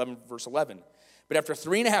chapter 11, verse 11. But after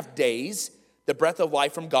 3.5 days, the breath of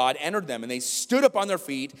life from God entered them, and they stood up on their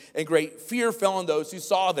feet, and great fear fell on those who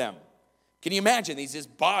saw them. Can you imagine? These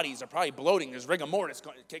bodies are probably bloating. There's rigor mortis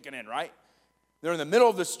kicking in, right? They're in the middle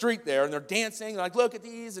of the street there, and they're dancing. They're like, look at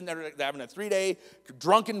these. And they're having a 3-day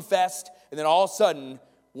drunken fest. And then all of a sudden,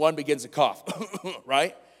 one begins to cough,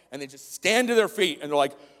 right? And they just stand to their feet, and they're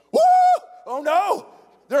like, woo! Oh, no!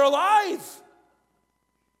 They're alive!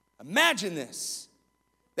 Imagine this.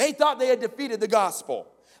 They thought they had defeated the gospel.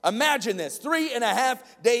 Imagine this. 3.5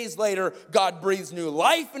 days later, God breathes new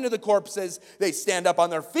life into the corpses. They stand up on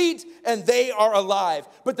their feet, and they are alive.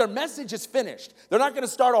 But their message is finished. They're not going to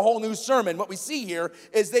start a whole new sermon. What we see here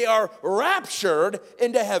is they are raptured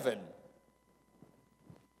into heaven.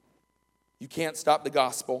 You can't stop the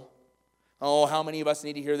gospel. Oh, how many of us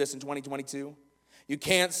need to hear this in 2022? You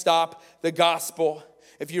can't stop the gospel.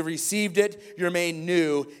 If you received it, you're made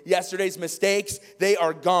new. Yesterday's mistakes, they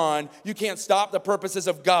are gone. You can't stop the purposes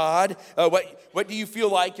of God. What do you feel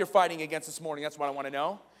like you're fighting against this morning? That's what I want to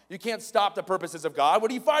know. You can't stop the purposes of God.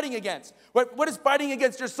 What are you fighting against? What is fighting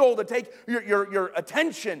against your soul to take your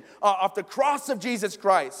attention off the cross of Jesus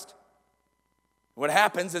Christ? What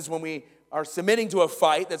happens is when we are submitting to a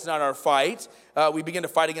fight that's not our fight, we begin to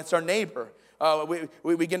fight against our neighbor.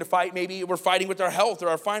 We begin to fight. Maybe we're fighting with our health or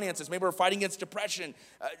our finances. Maybe we're fighting against depression.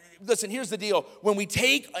 Listen, here's the deal. When we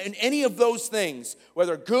take in any of those things,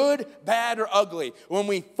 whether good, bad, or ugly, when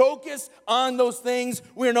we focus on those things,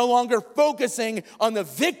 we're no longer focusing on the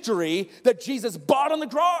victory that Jesus bought on the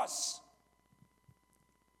cross.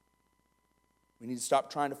 We need to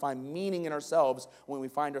stop trying to find meaning in ourselves when we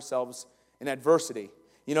find ourselves in adversity.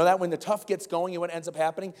 You know that when the tough gets going, you know what ends up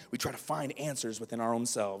happening? We try to find answers within our own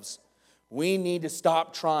selves. We need to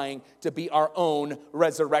stop trying to be our own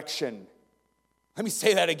resurrection. Let me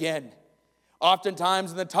say that again.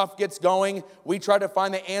 Oftentimes when the tough gets going, we try to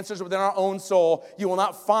find the answers within our own soul. You will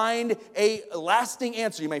not find a lasting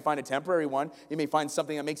answer. You may find a temporary one. You may find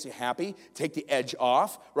something that makes you happy, take the edge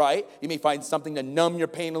off, right? You may find something to numb your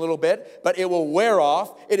pain a little bit, but it will wear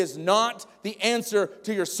off. It is not the answer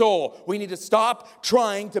to your soul. We need to stop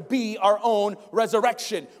trying to be our own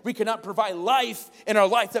resurrection. We cannot provide life in our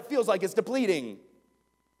life that feels like it's depleting.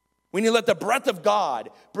 We need to let the breath of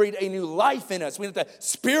God breathe a new life in us. We need the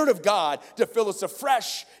Spirit of God to fill us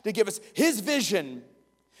afresh, to give us His vision.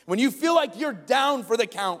 When you feel like you're down for the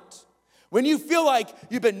count, when you feel like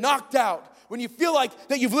you've been knocked out, when you feel like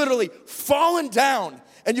that you've literally fallen down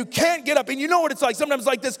and you can't get up, and you know what it's like sometimes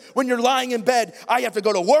like this when you're lying in bed. I have to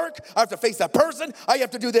go to work. I have to face that person. I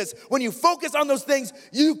have to do this. When you focus on those things,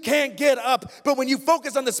 you can't get up. But when you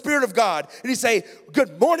focus on the Spirit of God and you say,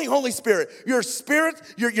 good morning, Holy Spirit. Your Spirit,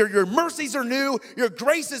 your mercies are new. Your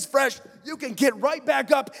grace is fresh. You can get right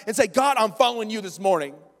back up and say, God, I'm following you this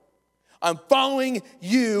morning. I'm following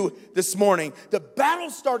you this morning. The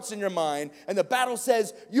battle starts in your mind, and the battle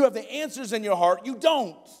says you have the answers in your heart. You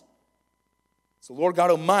don't. So Lord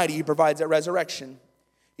God Almighty, He provides that resurrection.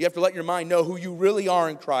 You have to let your mind know who you really are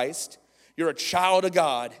in Christ. You're a child of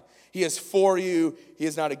God. He is for you. He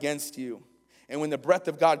is not against you. And when the breath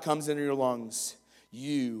of God comes into your lungs,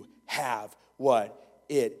 you have what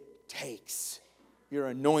it takes. You're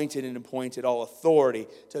anointed and appointed all authority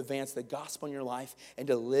to advance the gospel in your life and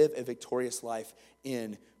to live a victorious life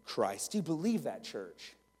in Christ. Do you believe that,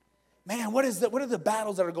 church? Man, what are the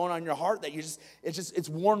battles that are going on in your heart that it's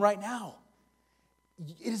worn right now?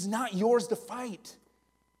 It is not yours to fight.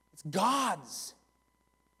 It's God's.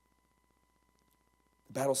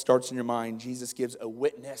 The battle starts in your mind. Jesus gives a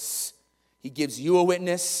witness. He gives you a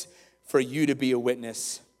witness for you to be a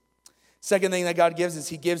witness. Second thing that God gives is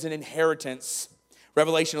He gives an inheritance.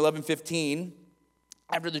 Revelation 11:15,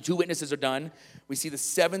 after the two witnesses are done, we see the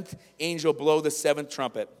seventh angel blow the seventh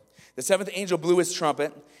trumpet. The seventh angel blew his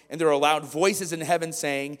trumpet, and there were loud voices in heaven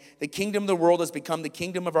saying, "The kingdom of the world has become the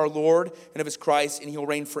kingdom of our Lord and of His Christ, and He will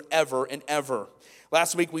reign forever and ever."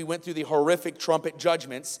 Last week we went through the horrific trumpet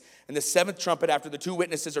judgments, and the seventh trumpet after the two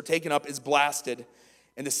witnesses are taken up is blasted,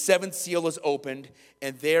 and the seventh seal is opened,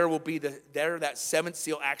 and that seventh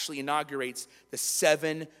seal actually inaugurates the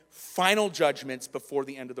seven final judgments before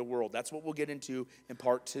the end of the world. That's what we'll get into in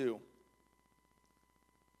part 2.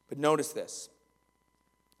 But notice this.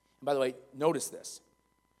 And by the way, notice this.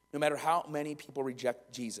 No matter how many people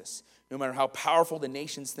reject Jesus, no matter how powerful the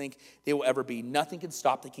nations think they will ever be, nothing can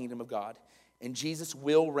stop the kingdom of God. And Jesus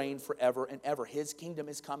will reign forever and ever. His kingdom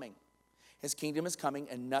is coming. His kingdom is coming,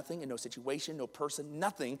 and nothing, and no situation, no person,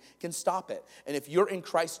 nothing can stop it. And if you're in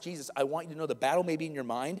Christ Jesus, I want you to know the battle may be in your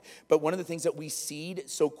mind, but one of the things that we cede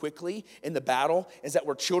so quickly in the battle is that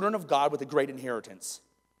we're children of God with a great inheritance.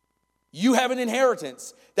 You have an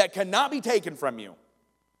inheritance that cannot be taken from you.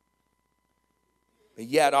 But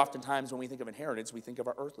yet, oftentimes when we think of inheritance, we think of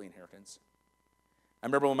our earthly inheritance. I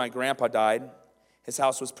remember when my grandpa died, his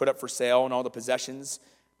house was put up for sale, and all the possessions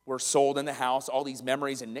were sold in the house. All these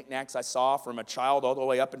memories and knickknacks I saw from a child all the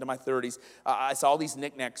way up into my 30s. I saw all these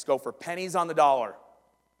knickknacks go for pennies on the dollar.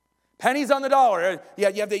 Pennies on the dollar. Yeah,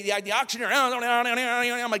 you have the auctioneer.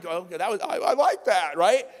 I'm like, okay, I like that,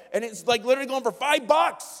 right? And it's like literally going for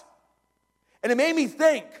 $5. And it made me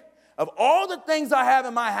think of all the things I have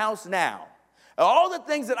in my house now, all the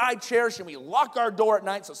things that I cherish, and we lock our door at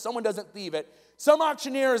night so someone doesn't thieve it. Some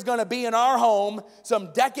auctioneer is going to be in our home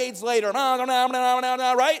some decades later,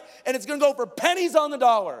 right? And it's going to go for pennies on the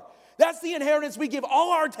dollar. That's the inheritance we give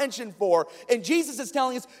all our attention for. And Jesus is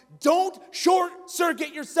telling us, don't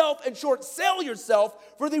short-circuit yourself and short-sell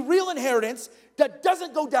yourself for the real inheritance that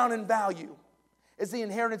doesn't go down in value. It's the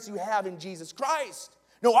inheritance you have in Jesus Christ.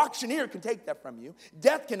 No auctioneer can take that from you.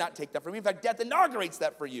 Death cannot take that from you. In fact, death inaugurates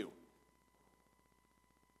that for you.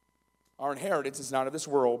 Our inheritance is not of this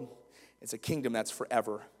world. It's a kingdom that's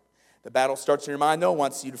forever. The battle starts in your mind. No one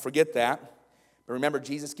wants you to forget that. But remember,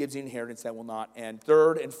 Jesus gives you inheritance that will not end.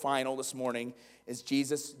 Third and final this morning is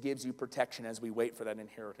Jesus gives you protection as we wait for that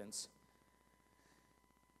inheritance.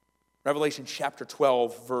 Revelation chapter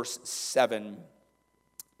 12, verse 7.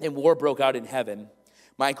 And war broke out in heaven.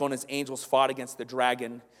 Michael and his angels fought against the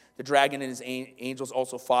dragon. The dragon and his angels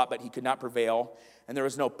also fought, but he could not prevail. And there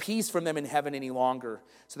was no peace from them in heaven any longer.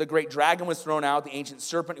 So the great dragon was thrown out, the ancient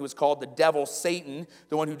serpent who was called the devil, Satan,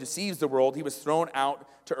 the one who deceives the world. He was thrown out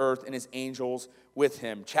to earth and his angels with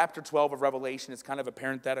him. Chapter 12 of Revelation is kind of a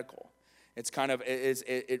parenthetical.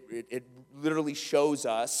 It literally shows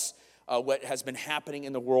us what has been happening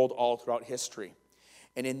in the world all throughout history.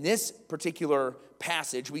 And in this particular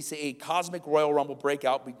passage, we see a cosmic royal rumble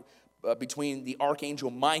breakout between the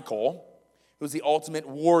archangel Michael, who's the ultimate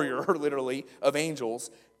warrior, literally, of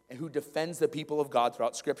angels, and who defends the people of God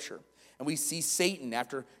throughout Scripture. And we see Satan,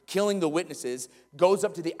 after killing the witnesses, goes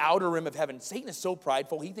up to the outer rim of heaven. Satan is so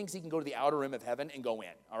prideful, he thinks he can go to the outer rim of heaven and go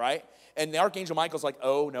in, all right? And the archangel Michael's like,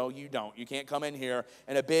 oh, no, you don't. You can't come in here.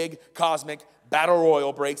 And a big cosmic battle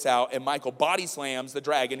royal breaks out, and Michael body slams the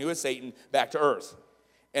dragon, who is Satan, back to earth.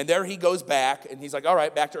 And there he goes back, and he's like, all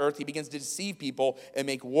right, back to earth. He begins to deceive people and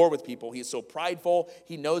make war with people. He is so prideful.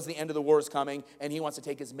 He knows the end of the war is coming, and he wants to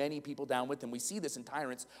take as many people down with him. We see this in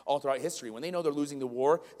tyrants all throughout history. When they know they're losing the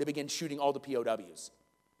war, they begin shooting all the POWs.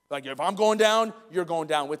 Like, if I'm going down, you're going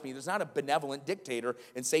down with me. There's not a benevolent dictator,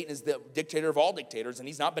 and Satan is the dictator of all dictators, and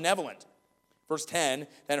he's not benevolent. Verse 10,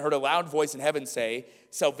 then I heard a loud voice in heaven say,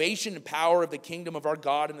 salvation and power of the kingdom of our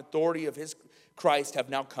God and authority of his Christ have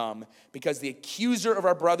now come, because the accuser of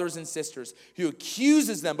our brothers and sisters, who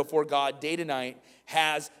accuses them before God day to night,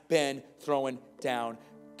 has been thrown down.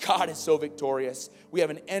 God is so victorious. We have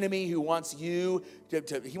an enemy who wants you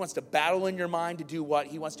he wants to battle in your mind to do what?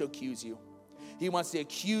 He wants to accuse you. He wants to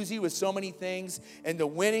accuse you with so many things. And the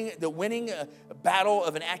winning battle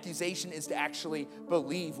of an accusation is to actually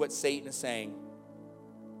believe what Satan is saying.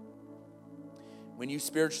 When you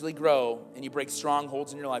spiritually grow and you break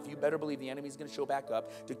strongholds in your life, you better believe the enemy is going to show back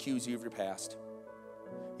up to accuse you of your past.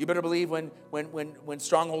 You better believe when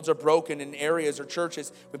strongholds are broken in areas or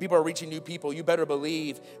churches, when people are reaching new people, you better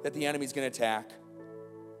believe that the enemy is going to attack.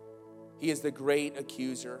 He is the great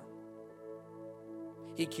accuser.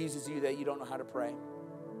 He accuses you that you don't know how to pray.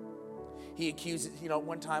 He accuses,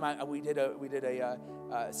 one time we did a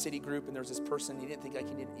city group, and there was this person, he didn't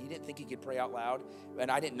think he could pray out loud,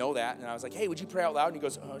 and I didn't know that, and I was like, hey, would you pray out loud? And he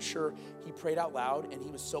goes, sure. He prayed out loud, and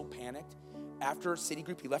he was so panicked. After city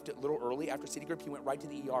group, he left it a little early. After city group, he went right to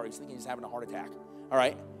the ER. He's thinking he's having a heart attack. All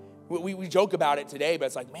right? We joke about it today, but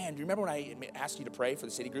it's like, man, do you remember when I asked you to pray for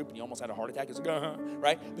the city group and you almost had a heart attack? It's like,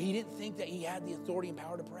 right? But he didn't think that he had the authority and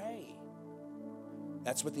power to pray.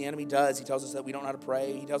 That's what the enemy does. He tells us that we don't know how to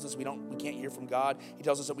pray. He tells us we can't hear from God. He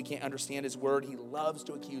tells us that we can't understand his word. He loves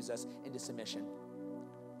to accuse us into submission.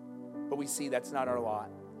 But we see that's not our lot.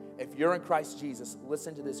 If you're in Christ Jesus,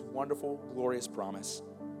 listen to this wonderful, glorious promise.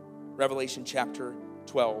 Revelation chapter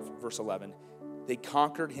 12, verse 11. They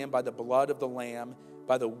conquered him by the blood of the Lamb,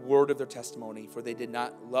 by the word of their testimony, for they did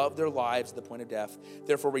not love their lives to the point of death.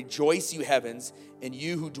 Therefore rejoice, you heavens, and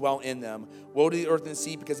you who dwell in them. Woe to the earth and the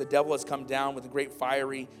sea, because the devil has come down with a great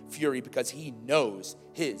fiery fury, because he knows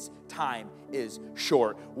his time is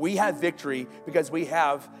short. We have victory because we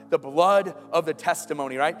have the blood of the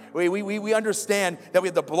testimony, right? We understand that we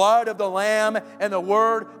have the blood of the Lamb and the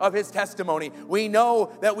word of his testimony. We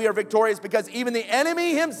know that we are victorious because even the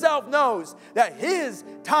enemy himself knows that his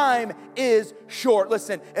time is short.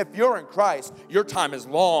 Listen, if you're in Christ, your time is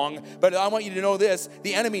long, but I want you to know this,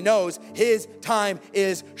 the enemy knows his time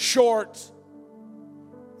is short.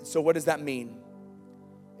 So what does that mean?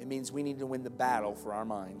 It means we need to win the battle for our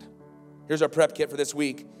mind. Here's our prep kit for this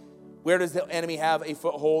week. Where does the enemy have a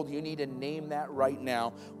foothold? You need to name that right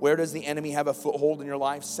now. Where does the enemy have a foothold in your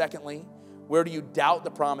life? Secondly, where do you doubt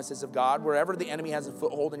the promises of God? Wherever the enemy has a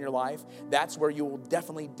foothold in your life, that's where you will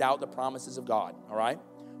definitely doubt the promises of God, all right?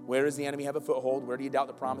 Where does the enemy have a foothold? Where do you doubt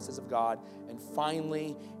the promises of God? And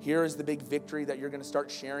finally, here is the big victory that you're going to start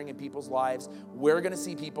sharing in people's lives. We're going to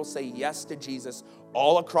see people say yes to Jesus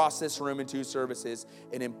all across this room in 2 services.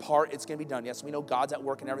 And in part, it's going to be done. Yes, we know God's at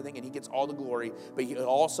work and everything, and he gets all the glory. But he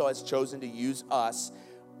also has chosen to use us.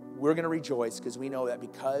 We're going to rejoice because we know that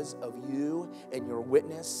because of you and your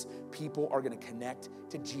witness, people are going to connect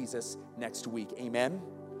to Jesus next week. Amen?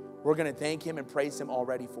 We're going to thank him and praise him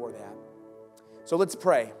already for that. So let's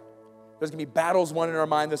pray. There's going to be battles won in our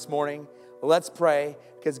mind this morning. Let's pray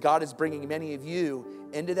because God is bringing many of you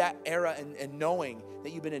into that era and knowing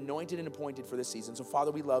that you've been anointed and appointed for this season. So,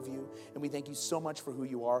 Father, we love you and we thank you so much for who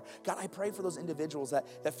you are. God, I pray for those individuals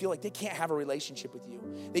that feel like they can't have a relationship with you.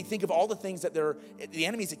 They think of all the things that the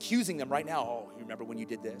enemy's accusing them right now. Oh, you remember when you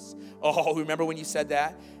did this? Oh, remember when you said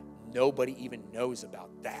that? Nobody even knows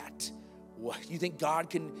about that. What, you think God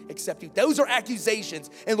can accept you? Those are accusations.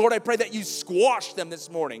 And Lord, I pray that you squash them this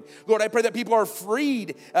morning. Lord, I pray that people are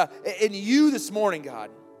freed in you this morning, God.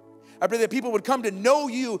 I pray that people would come to know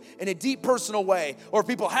you in a deep personal way. Or if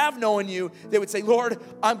people have known you, they would say, Lord,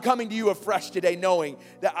 I'm coming to you afresh today knowing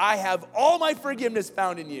that I have all my forgiveness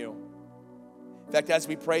found in you. In fact, as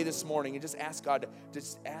we pray this morning and just ask God to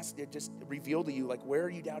just reveal to you, like, where are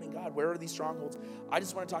you doubting God? Where are these strongholds? I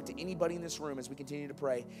just want to talk to anybody in this room as we continue to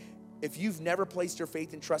pray. If you've never placed your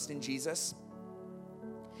faith and trust in Jesus,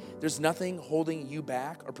 there's nothing holding you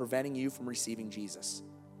back or preventing you from receiving Jesus.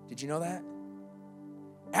 Did you know that?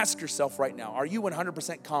 Ask yourself right now, are you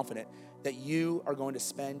 100% confident that you are going to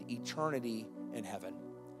spend eternity in heaven?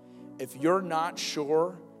 If you're not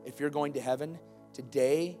sure if you're going to heaven,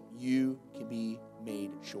 today you can be made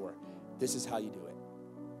sure. This is how you do it.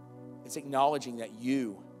 It's acknowledging that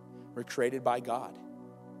you were created by God.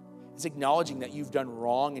 It's acknowledging that you've done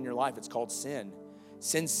wrong in your life. It's called sin.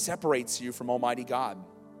 Sin separates you from Almighty God.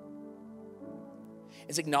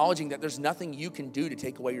 It's acknowledging that there's nothing you can do to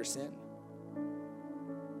take away your sin.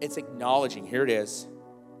 It's acknowledging, here it is,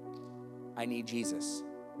 I need Jesus.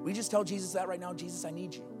 We just tell Jesus that right now, Jesus, I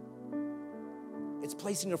need you. It's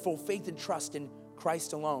placing your full faith and trust in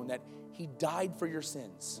Christ alone, that he died for your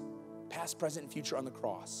sins, past, present, and future on the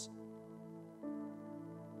cross.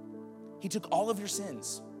 He took all of your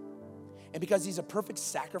sins. And because he's a perfect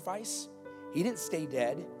sacrifice, he didn't stay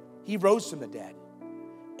dead. He rose from the dead.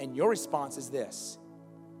 And your response is this.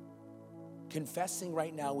 Confessing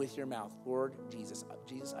right now with your mouth, Lord Jesus,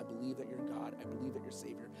 I believe that you're God. I believe that you're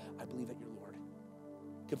Savior. I believe that you're Lord.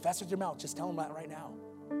 Confess with your mouth. Just tell him that right now.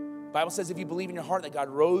 The Bible says if you believe in your heart that God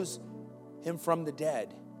rose him from the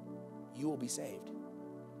dead, you will be saved.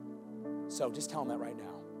 So just tell him that right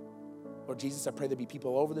now. Lord Jesus, I pray there be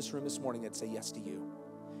people over this room this morning that say yes to you.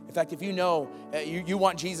 In fact, if you know you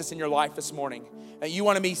want Jesus in your life this morning, and you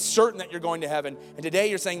want to be certain that you're going to heaven, and today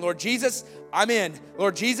you're saying, Lord Jesus, I'm in.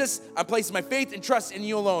 Lord Jesus, I'm placing my faith and trust in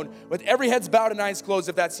you alone. With every head's bowed and eyes closed,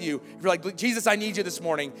 if that's you. If you're like, Jesus, I need you this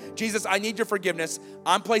morning. Jesus, I need your forgiveness.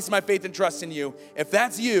 I'm placing my faith and trust in you. If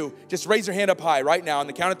that's you, just raise your hand up high right now on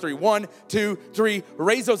the count of 3. 1, 2, 3.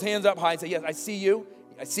 Raise those hands up high and say, yes, I see you.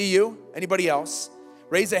 I see you. Anybody else?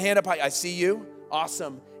 Raise a hand up high. I see you.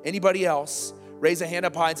 Awesome. Anybody else? Raise a hand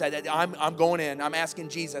up high and say, I'm going in. I'm asking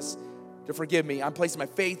Jesus to forgive me. I'm placing my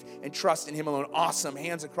faith and trust in him alone. Awesome.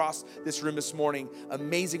 Hands across this room this morning.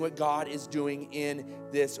 Amazing what God is doing in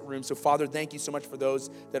this room. So, Father, thank you so much for those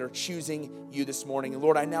that are choosing you this morning. And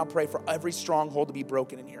Lord, I now pray for every stronghold to be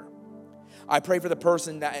broken in here. I pray for the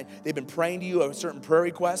person that they've been praying to you a certain prayer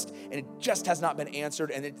request and it just has not been answered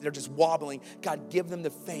and they're just wobbling. God, give them the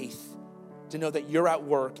faith to know that you're at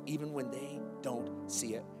work even when they don't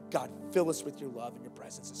see it. God, fill us with your love and your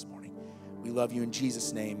presence this morning. We love you in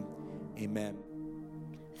Jesus' name. Amen.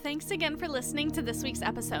 Thanks again for listening to this week's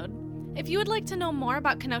episode. If you would like to know more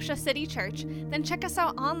about Kenosha City Church, then check us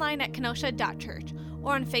out online at kenosha.church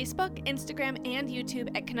or on Facebook, Instagram, and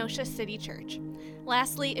YouTube at Kenosha City Church.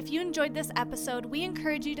 Lastly, if you enjoyed this episode, we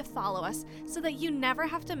encourage you to follow us so that you never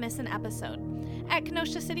have to miss an episode. At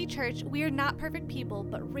Kenosha City Church, we are not perfect people,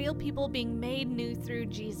 but real people being made new through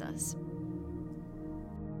Jesus.